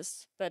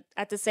focus. But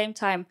at the same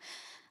time,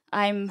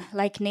 I'm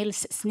like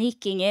Nils,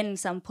 sneaking in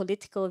some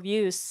political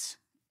views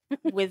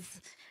with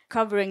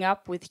covering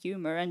up with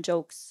humor and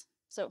jokes.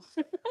 So.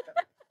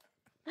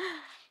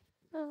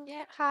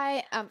 Yeah,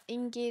 hi, I'm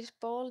Ingrid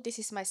Boll. This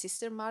is my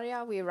sister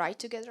Maria. We write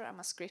together. I'm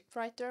a script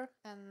writer,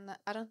 and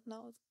I don't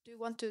know. Do you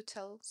want to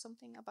tell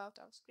something about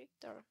our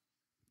script, or?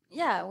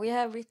 Yeah, we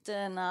have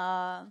written.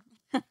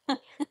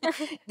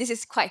 This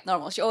is quite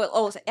normal. She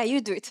always say, "Yeah, you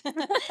do it,"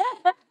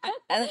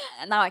 and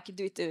now I can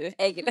do it to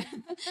Egil.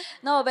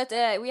 No, but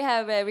we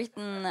have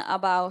written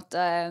about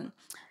a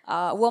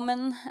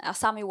woman, a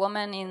Sami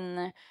woman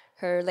in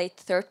her late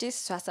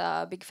 30s, who has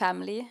a big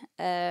family.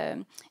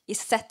 Is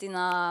set in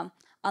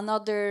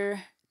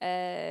another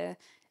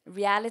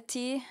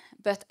reality,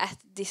 but at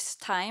this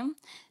time.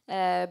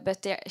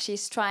 But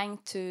she's trying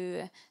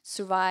to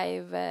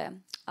survive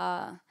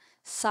a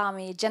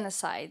Sami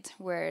genocide,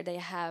 where they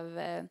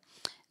have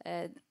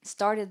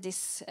started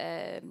this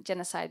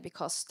genocide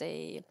because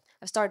they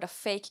have started a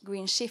fake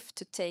green shift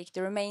to take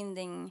the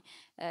remaining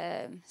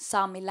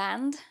Sami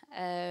land,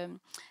 and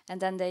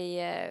then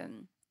they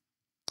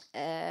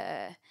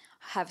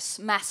have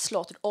mass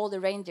slaughtered all the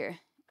reindeer.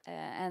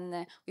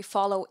 And we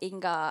follow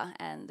Inga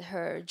and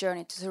her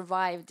journey to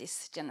survive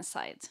this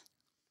genocide.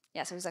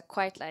 Yeah, so it's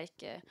quite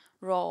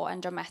raw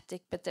and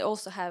dramatic, but they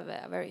also have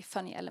very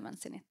funny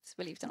elements in it,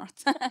 believe it or not.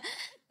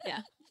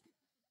 Yeah.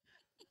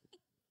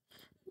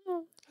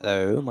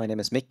 Hello, my name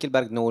is Mikkel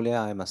Bergnoli.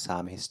 I'm a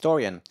Sami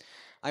historian.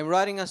 I'm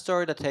writing a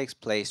story that takes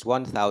place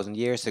 1,000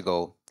 years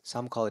ago.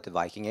 Some call it the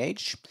Viking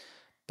Age,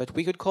 but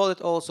we could call it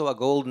also a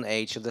golden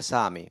age of the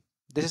Sami.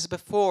 This is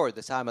before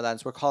the Sami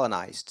lands were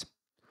colonized.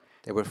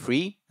 They were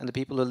free, and the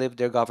people who lived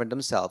there governed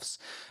themselves.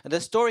 And the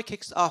story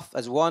kicks off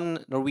as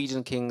one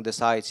Norwegian king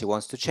decides he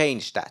wants to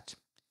change that.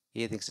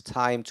 He thinks it's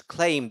time to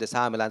claim the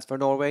Sami lands for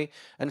Norway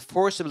and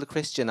forcibly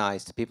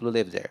Christianize the people who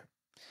live there.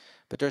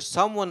 But there's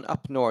someone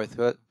up north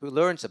who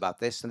learns about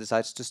this and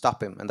decides to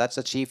stop him, and that's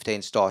a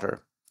chieftain's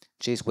daughter.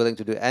 She's willing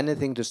to do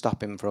anything to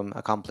stop him from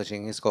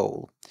accomplishing his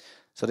goal.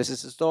 So this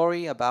is a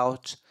story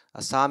about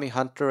a Sami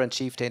hunter and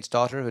chieftain's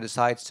daughter who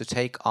decides to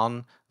take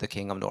on the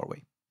king of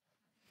Norway.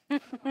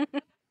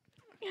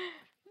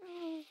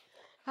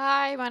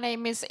 Hi, my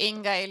name is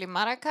Inga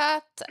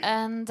Elimarakat,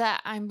 and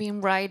I've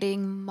been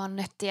writing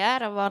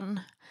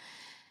Manettiäravan.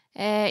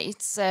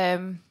 It's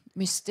a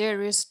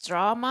mysterious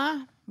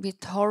drama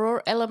with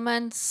horror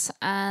elements,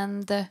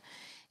 and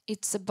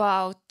it's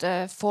about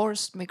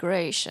forced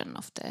migration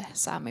of the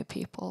Sami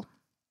people.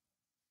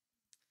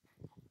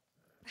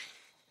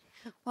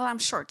 Well, I'm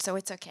short, so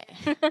it's okay.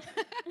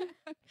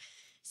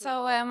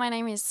 So my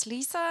name is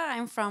Lisa.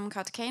 I'm from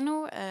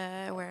Kautokeino,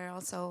 where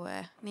also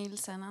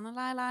Nils and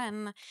Anna-Laila,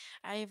 and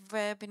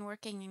I've been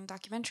working in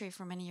documentary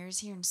for many years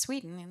here in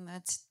Sweden in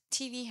the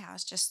TV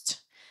house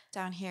just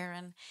down here.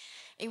 And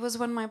it was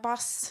when my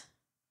boss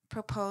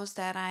proposed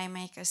that I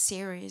make a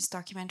series,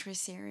 documentary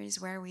series,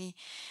 where we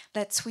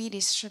let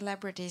Swedish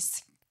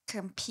celebrities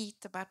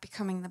compete about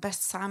becoming the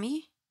best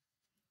Sami,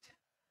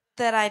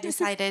 that I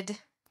decided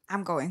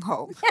I'm going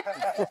home.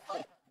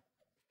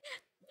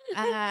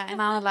 And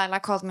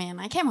Anna-Laila called me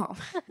and I came home.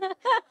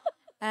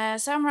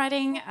 So I'm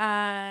writing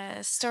a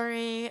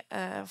story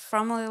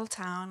from a little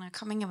town, a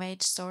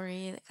coming-of-age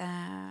story.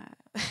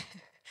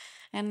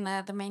 And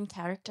the main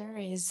character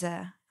is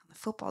on the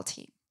football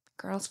team,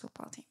 girls'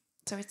 football team.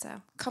 So it's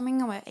a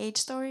coming-of-age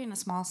story in a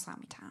small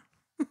Sami town.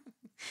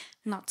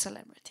 Not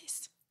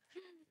celebrities.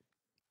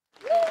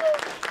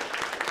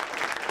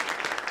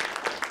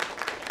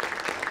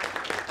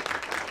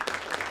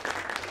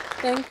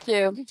 Thank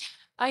you.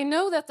 I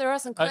know that there are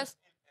some questions.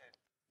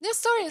 Yeah,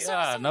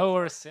 sorry. No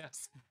worries. Yeah.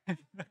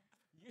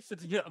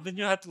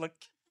 you have to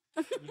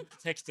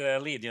take the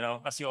lead,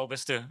 as you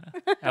always do.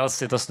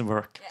 Else it doesn't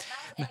work.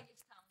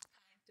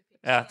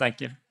 Yeah,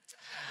 thank you.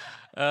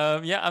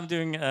 I'm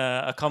doing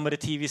a comedy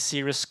TV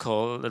series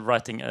called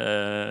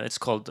it's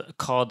called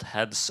Cod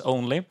Heads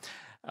Only,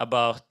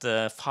 about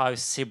 5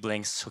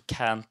 siblings who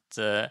can't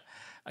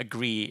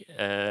agree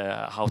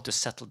how to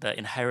settle the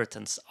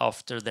inheritance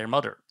after their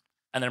mother,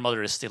 and their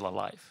mother is still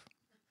alive.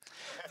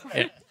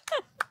 Yeah.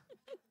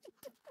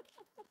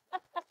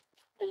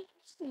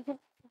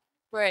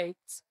 Great.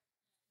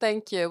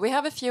 Thank you. We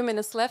have a few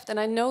minutes left, and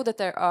I know that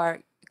there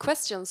are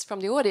questions from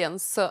the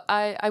audience, so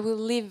I will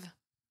leave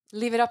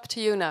it up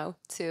to you now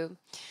to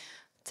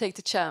take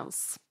the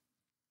chance.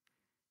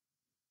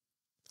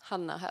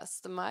 Hanna has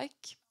the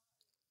mic.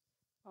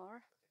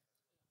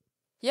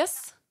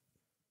 Yes?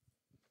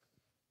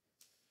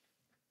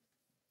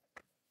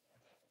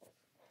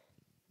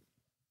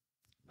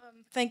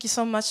 Thank you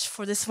so much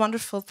for this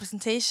wonderful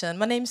presentation.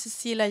 My name is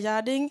Cecilia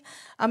Gärding.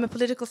 I'm a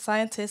political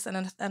scientist and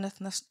an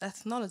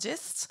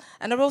ethnologist.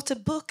 And I wrote a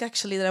book,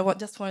 actually, that I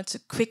just wanted to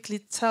quickly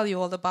tell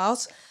you all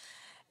about.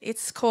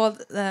 It's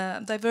called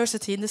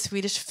Diversity in the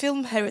Swedish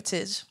Film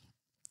Heritage.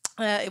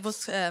 It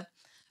was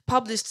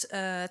published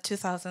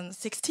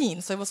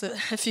 2016, so it was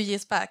a few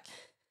years back.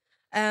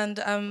 And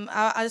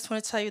I just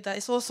want to tell you that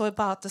it's also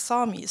about the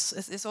Samis.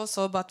 It's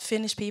also about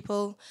Finnish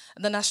people,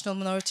 the national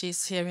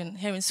minorities here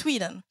in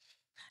Sweden.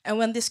 And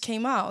when this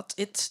came out,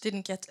 it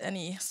didn't get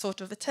any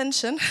sort of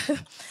attention.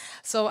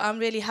 So I'm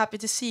really happy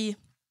to see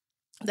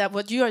that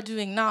what you are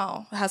doing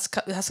now has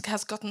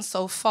gotten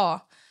so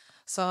far.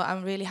 So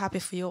I'm really happy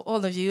for you,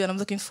 all of you, and I'm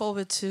looking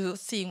forward to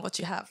seeing what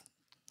you have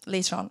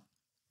later on.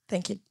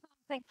 Thank you.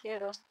 Thank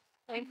you.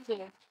 Thank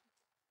you.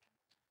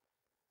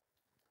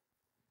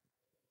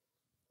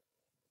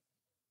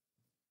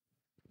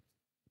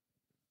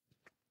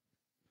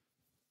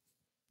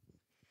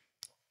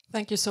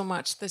 Thank you so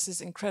much. This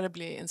is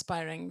incredibly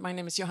inspiring. My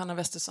name is Johanna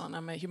Westersson.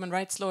 I'm a human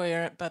rights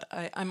lawyer, but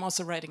I'm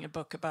also writing a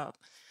book about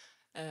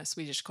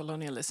Swedish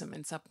colonialism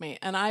in Sápmi.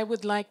 And I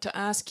would like to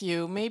ask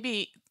you,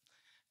 maybe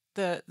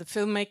the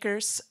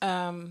filmmakers,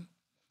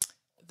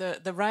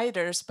 the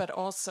writers, but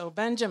also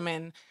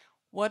Benjamin,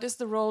 what is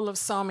the role of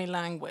Sami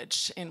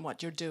language in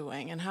what you're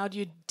doing? And how do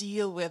you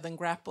deal with and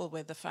grapple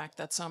with the fact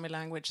that Sami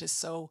language is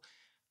so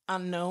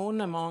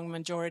unknown among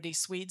majority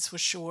Swedes, for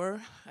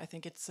sure? I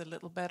think it's a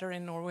little better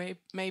in Norway,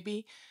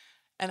 maybe.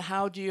 And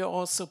how do you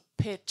also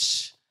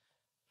pitch,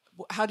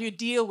 how do you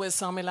deal with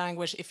Sami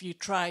language if you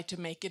try to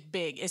make it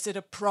big? Is it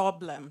a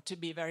problem, to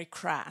be very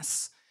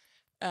crass,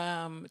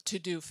 to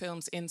do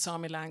films in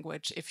Sami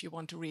language if you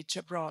want to reach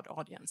a broad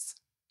audience?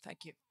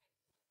 Thank you.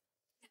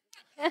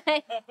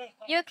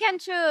 You can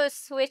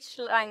choose which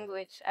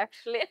language,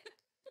 actually.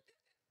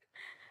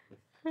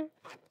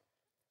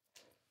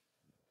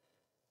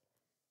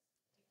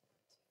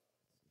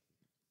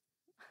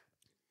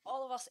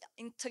 All of us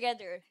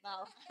together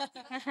now.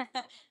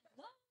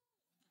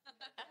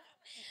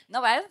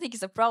 No, I don't think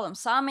it's a problem.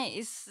 Sami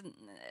is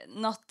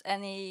not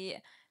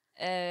any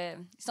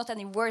it's not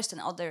any worse than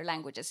other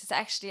languages. It's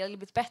actually a little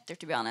bit better,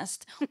 to be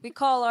honest. We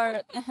call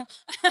our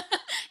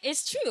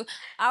it's true.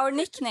 Our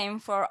nickname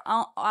for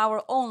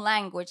our own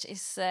language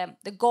is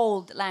the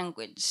gold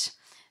language.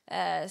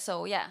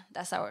 So yeah,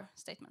 that's our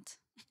statement.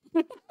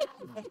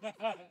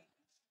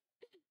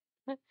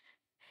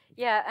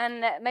 Yeah,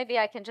 and maybe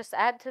I can just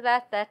add to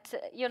that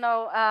you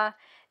know,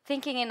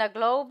 thinking in a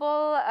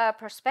global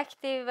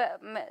perspective,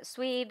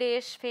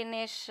 Swedish,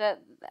 Finnish,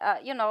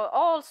 you know,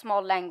 all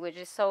small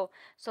languages. So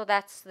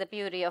that's the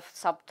beauty of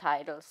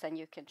subtitles, and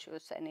you can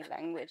choose any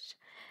language.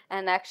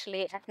 And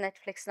actually, at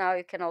Netflix now,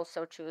 you can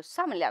also choose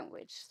some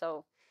language.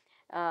 So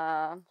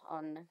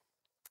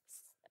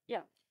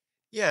yeah.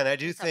 Yeah, and I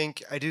do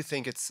think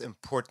it's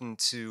important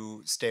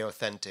to stay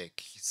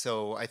authentic.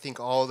 So I think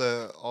all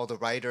the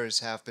writers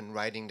have been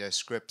writing their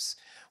scripts.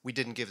 We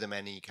didn't give them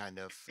any kind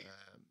of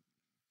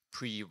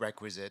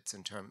prerequisites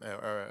in term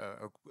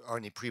or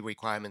any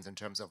pre-requirements in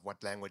terms of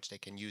what language they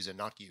can use or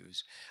not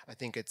use. I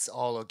think it's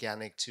all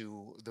organic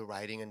to the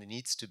writing, and it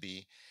needs to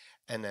be.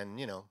 And then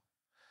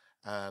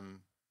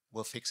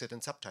we'll fix it in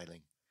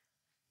subtitling.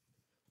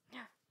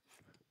 Yeah.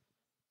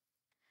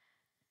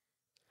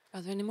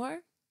 Are there any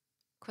more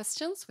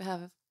questions? We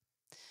have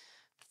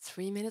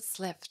 3 minutes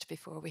left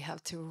before we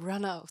have to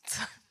run out.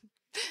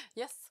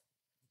 Yes.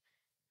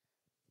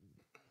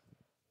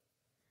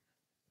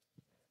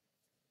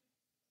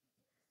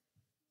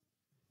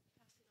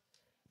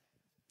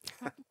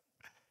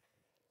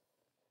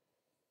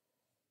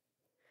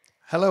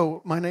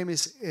 Hello, my name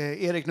is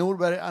Erik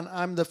Norberg, and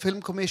I'm the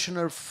film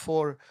commissioner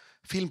for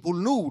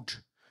Filmpool Nord,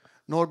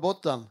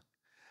 Norrbotten.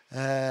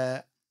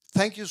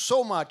 Thank you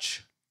so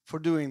much for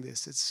doing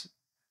this. It's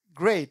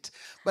great.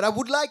 But I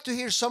would like to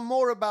hear some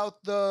more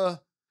about the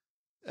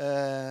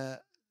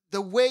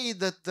way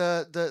that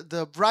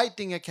the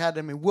Writing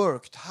Academy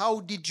worked.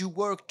 How did you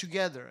work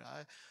together?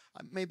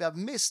 Maybe I've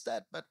missed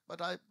that, but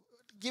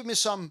give me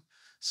some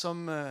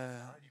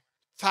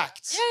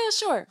facts.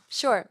 Yeah,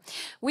 sure.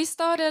 We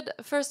started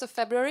 1st of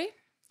February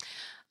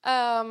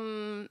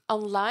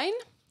online.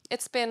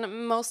 It's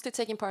been mostly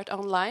taking part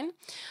online.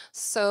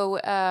 So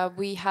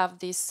we have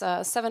these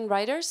 7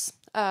 writers,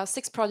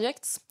 6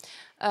 projects,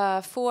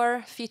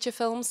 4 feature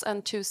films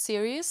and 2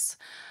 series.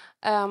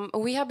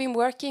 We have been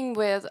working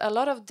with a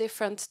lot of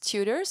different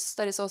tutors.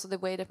 That is also the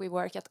way that we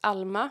work at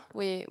Alma.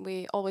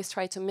 We always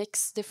try to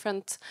mix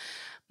different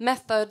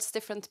methods,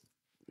 different,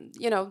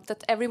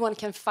 that everyone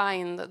can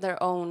find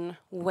their own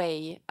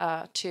way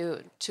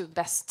to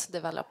best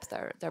develop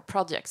their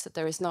projects. That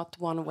there is not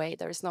one way,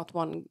 there is not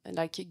one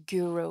like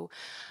guru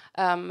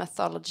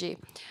methodology.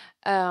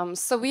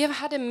 So we have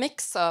had a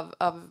mix of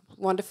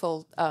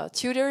wonderful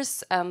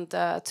tutors and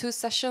 2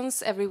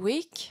 sessions every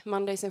week,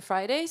 Mondays and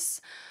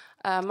Fridays,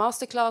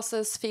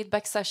 masterclasses,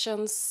 feedback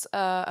sessions,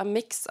 a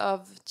mix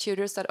of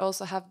tutors that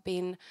also have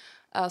been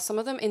some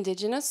of them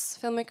indigenous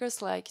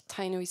filmmakers like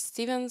Tainui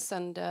Stevens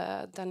and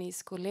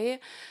Denise Goulet.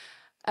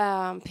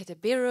 Peter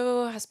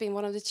Biro has been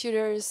one of the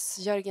tutors,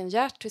 Jörgen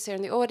Hjert, who's here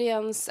in the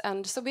audience.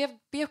 And so we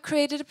have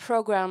created a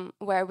program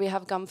where we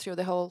have gone through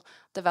the whole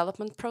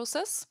development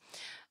process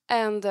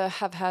and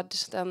have had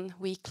then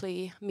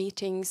weekly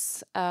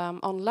meetings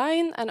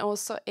online and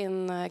also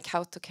in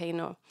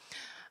Kautokeino.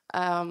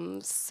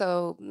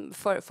 So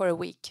for a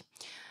week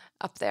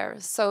up there.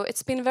 So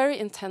it's been very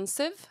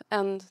intensive,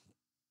 and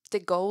the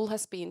goal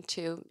has been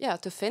to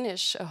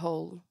finish a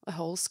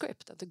whole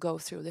script and to go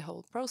through the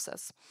whole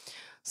process.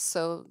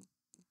 So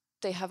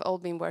they have all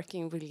been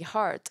working really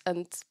hard,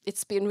 and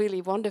it's been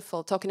really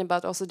wonderful talking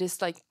about also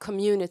this like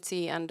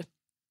community and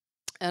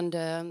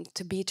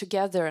to be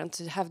together and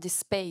to have this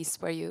space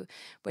where you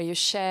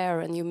share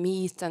and you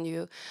meet and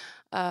you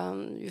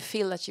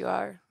feel that you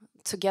are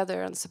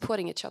together and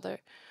supporting each other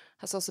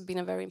has also been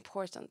a very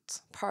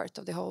important part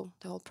of the whole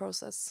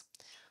process.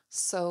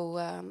 So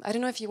I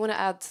don't know if you want to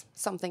add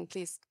something,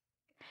 please.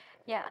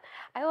 Yeah,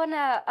 I want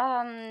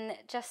to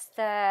just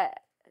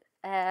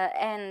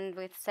end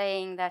with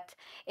saying that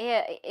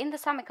in the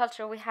Sami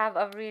culture we have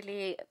a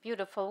really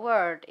beautiful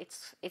word.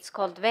 It's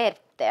called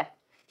verte.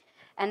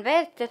 And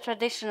verte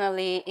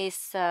traditionally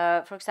is,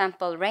 for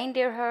example,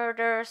 reindeer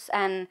herders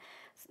and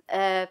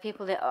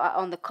people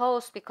on the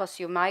coast, because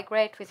you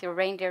migrate with your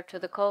reindeer to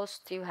the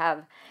coast. You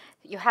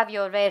have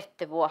your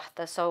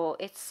vertebåtar, so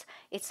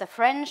it's a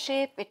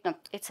friendship.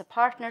 It's a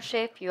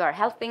partnership. You are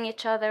helping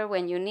each other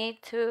when you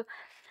need to,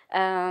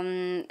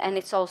 and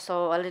it's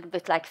also a little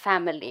bit like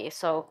family.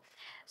 So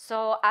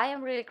I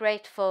am really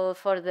grateful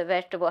for the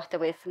vertebåtar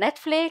with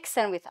Netflix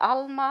and with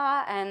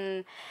Alma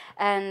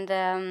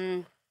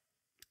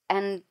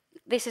and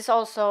this is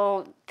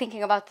also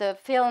thinking about the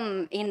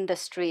film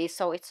industry.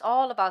 So it's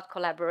all about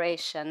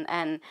collaboration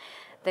and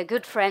the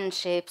good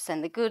friendships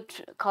and the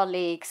good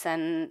colleagues.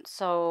 And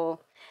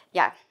so,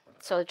 yeah,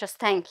 so just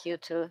thank you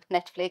to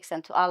Netflix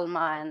and to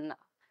Alma and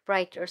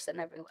writers and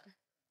everyone.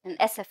 And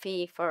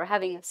SFE for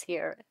having us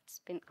here.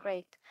 It's been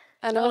great.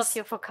 And all of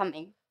you for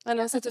coming. And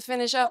also to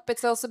finish up,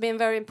 it's also been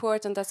very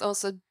important, as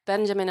also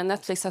Benjamin and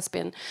Netflix has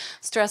been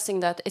stressing,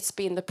 that it's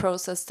been the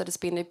process that has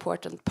been the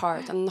important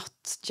part and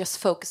not just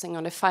focusing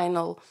on the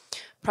final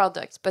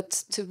product, but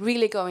to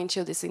really go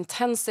into this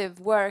intensive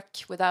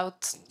work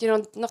without,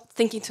 not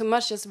thinking too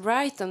much, just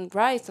write and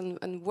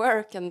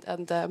work and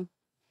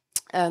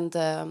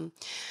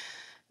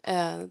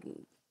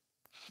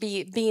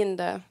be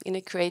in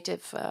a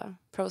creative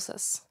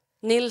process.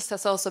 Nils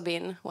has also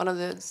been one of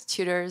the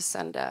tutors,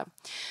 and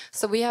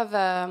so we've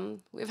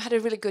had a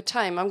really good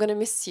time. I'm going to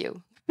miss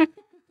you.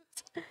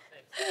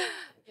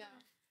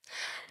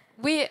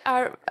 We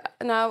are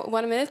now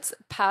 1 minute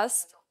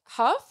past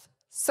half,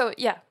 so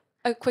yeah,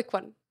 a quick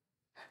one.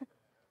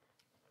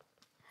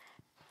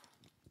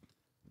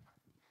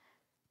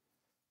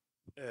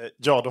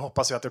 Ja, då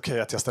hoppas jag att det är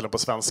okej att jag ställer på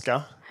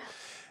svenska.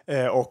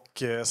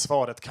 Och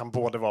svaret kan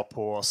både vara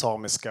på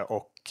samiska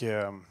och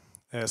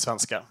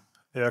svenska.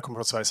 Jag kommer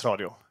från Sveriges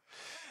Radio.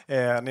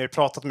 Ni har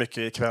pratat mycket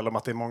ikväll om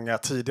att det är många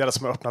tidigare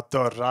som har öppnat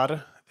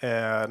dörrar.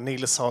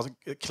 Nils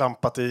har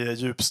klampat i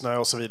djupsnö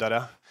och så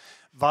vidare.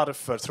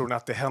 Varför tror ni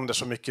att det händer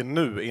så mycket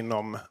nu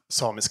inom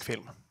samisk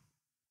film?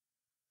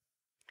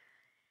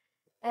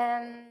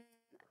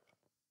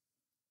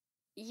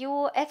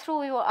 Jo, jeg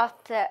tror jo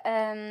at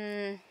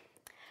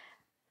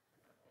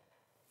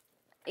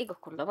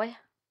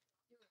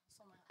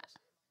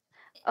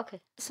Okay.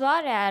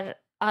 Svaret er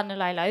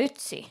Anne-Laila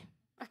Utsi.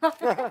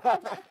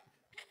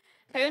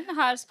 Hun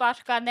har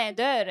sparket ned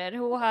dører.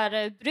 Hun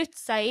har brutt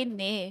seg inn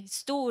i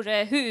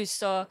store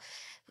hus og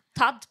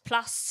tatt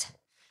plass.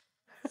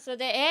 Så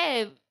det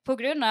er på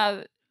grunn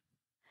av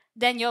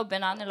den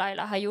jobben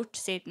Anne-Laila har gjort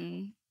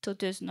siden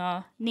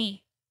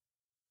 2009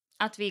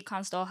 at vi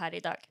kan stå her i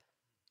dag.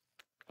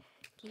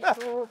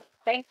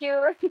 Thank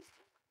you.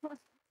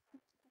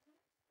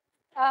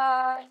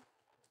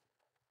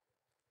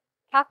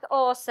 Takk,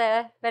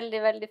 Åse.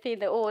 Veldig, veldig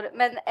fine ord.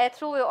 Men jeg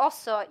tror jo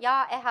også,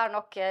 ja, jeg har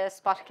nok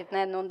sparket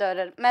ned noen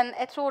dører, men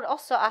jeg tror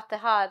også at det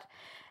har,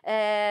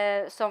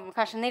 som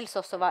kanskje Nils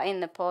også var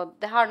inne på,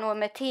 det har noe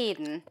med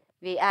tiden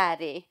vi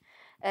er i.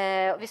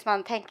 Hvis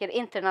man tenker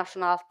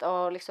internasjonalt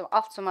og liksom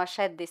alt som har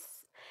skjedd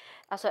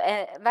altså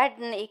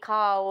verden i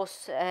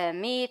kaos,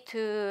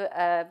 MeToo,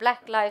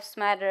 Black Lives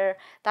Matter,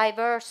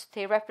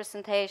 diversity,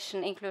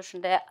 representation,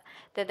 inclusion, det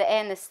er det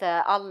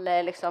eneste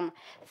alle liksom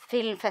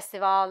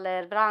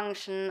filmfestivaler,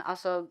 bransjen,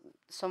 altså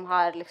som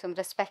har liksom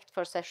respekt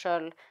for seg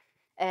selv,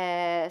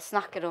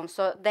 snakker om.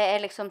 Så det er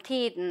liksom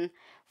tiden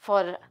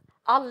for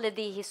alle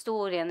de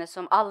historiene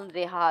som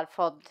aldri har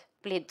fått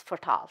blitt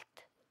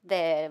fortalt. Det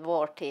er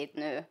vår tid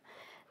nu.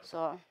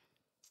 Så...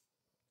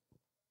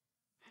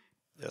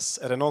 Yes.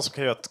 Är det någon som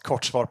kan göra ett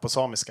kort svar på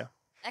samiska?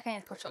 Jag kan ge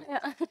ett kort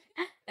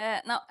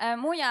svar.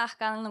 Muja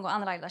kan någon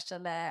annan regler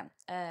till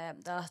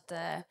att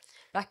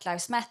Black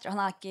Lives Matter han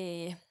har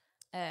inte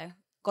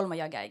kolma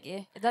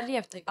jagagi. Där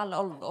revt alla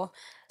ollo.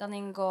 Den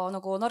ingår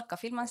något Norska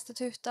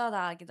Filminstitutet, där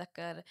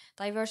är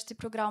diversity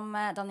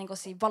programmet, den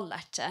ingår i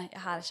ballerche. Jag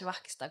har inte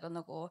växta och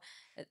något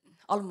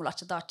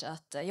almulatche där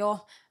att jag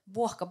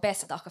vågar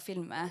bästa att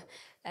filma.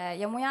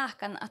 Jag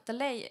kan att det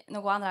lei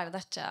något andra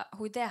där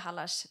hur det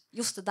hallas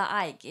just det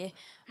ägi.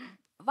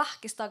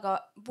 Växta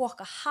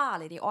våga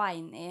halir i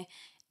aini.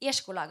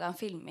 Eskolagan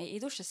filmi i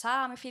dusse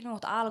saami filmi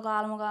mot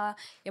alga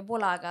ja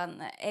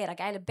bolagan era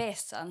gaile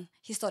besan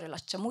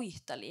historialatcha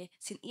muistali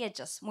sin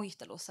ejas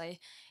muistelusai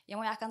ja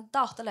mä kan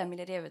dahtale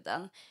mille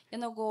revidan ja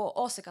nogo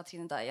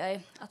Åse-Katrin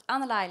där att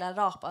Anne-Laila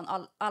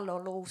rapan allo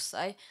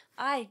lusai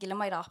aigille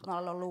mai rapan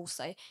allo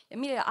lusai ja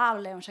mille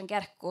alle sen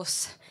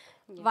gerkkus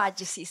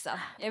vajisisa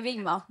ja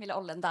vimma mille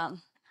ollen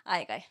dan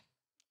aigai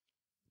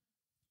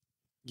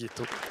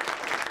Gito.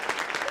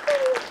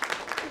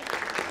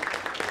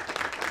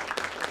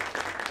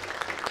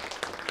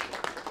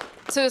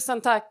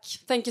 Tusen tack.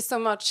 Thank you so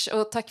much.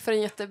 Och tack för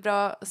en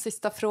jättebra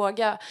sista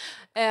fråga.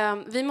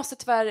 Vi måste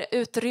tyvärr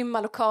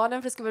utrymma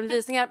lokalen för det ska bli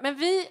visningar. Men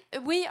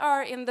we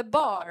are in the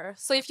bar.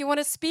 So if you want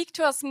to speak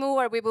to us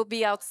more, we will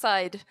be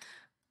outside.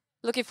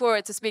 Looking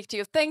forward to speak to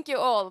you. Thank you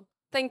all.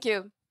 Thank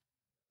you.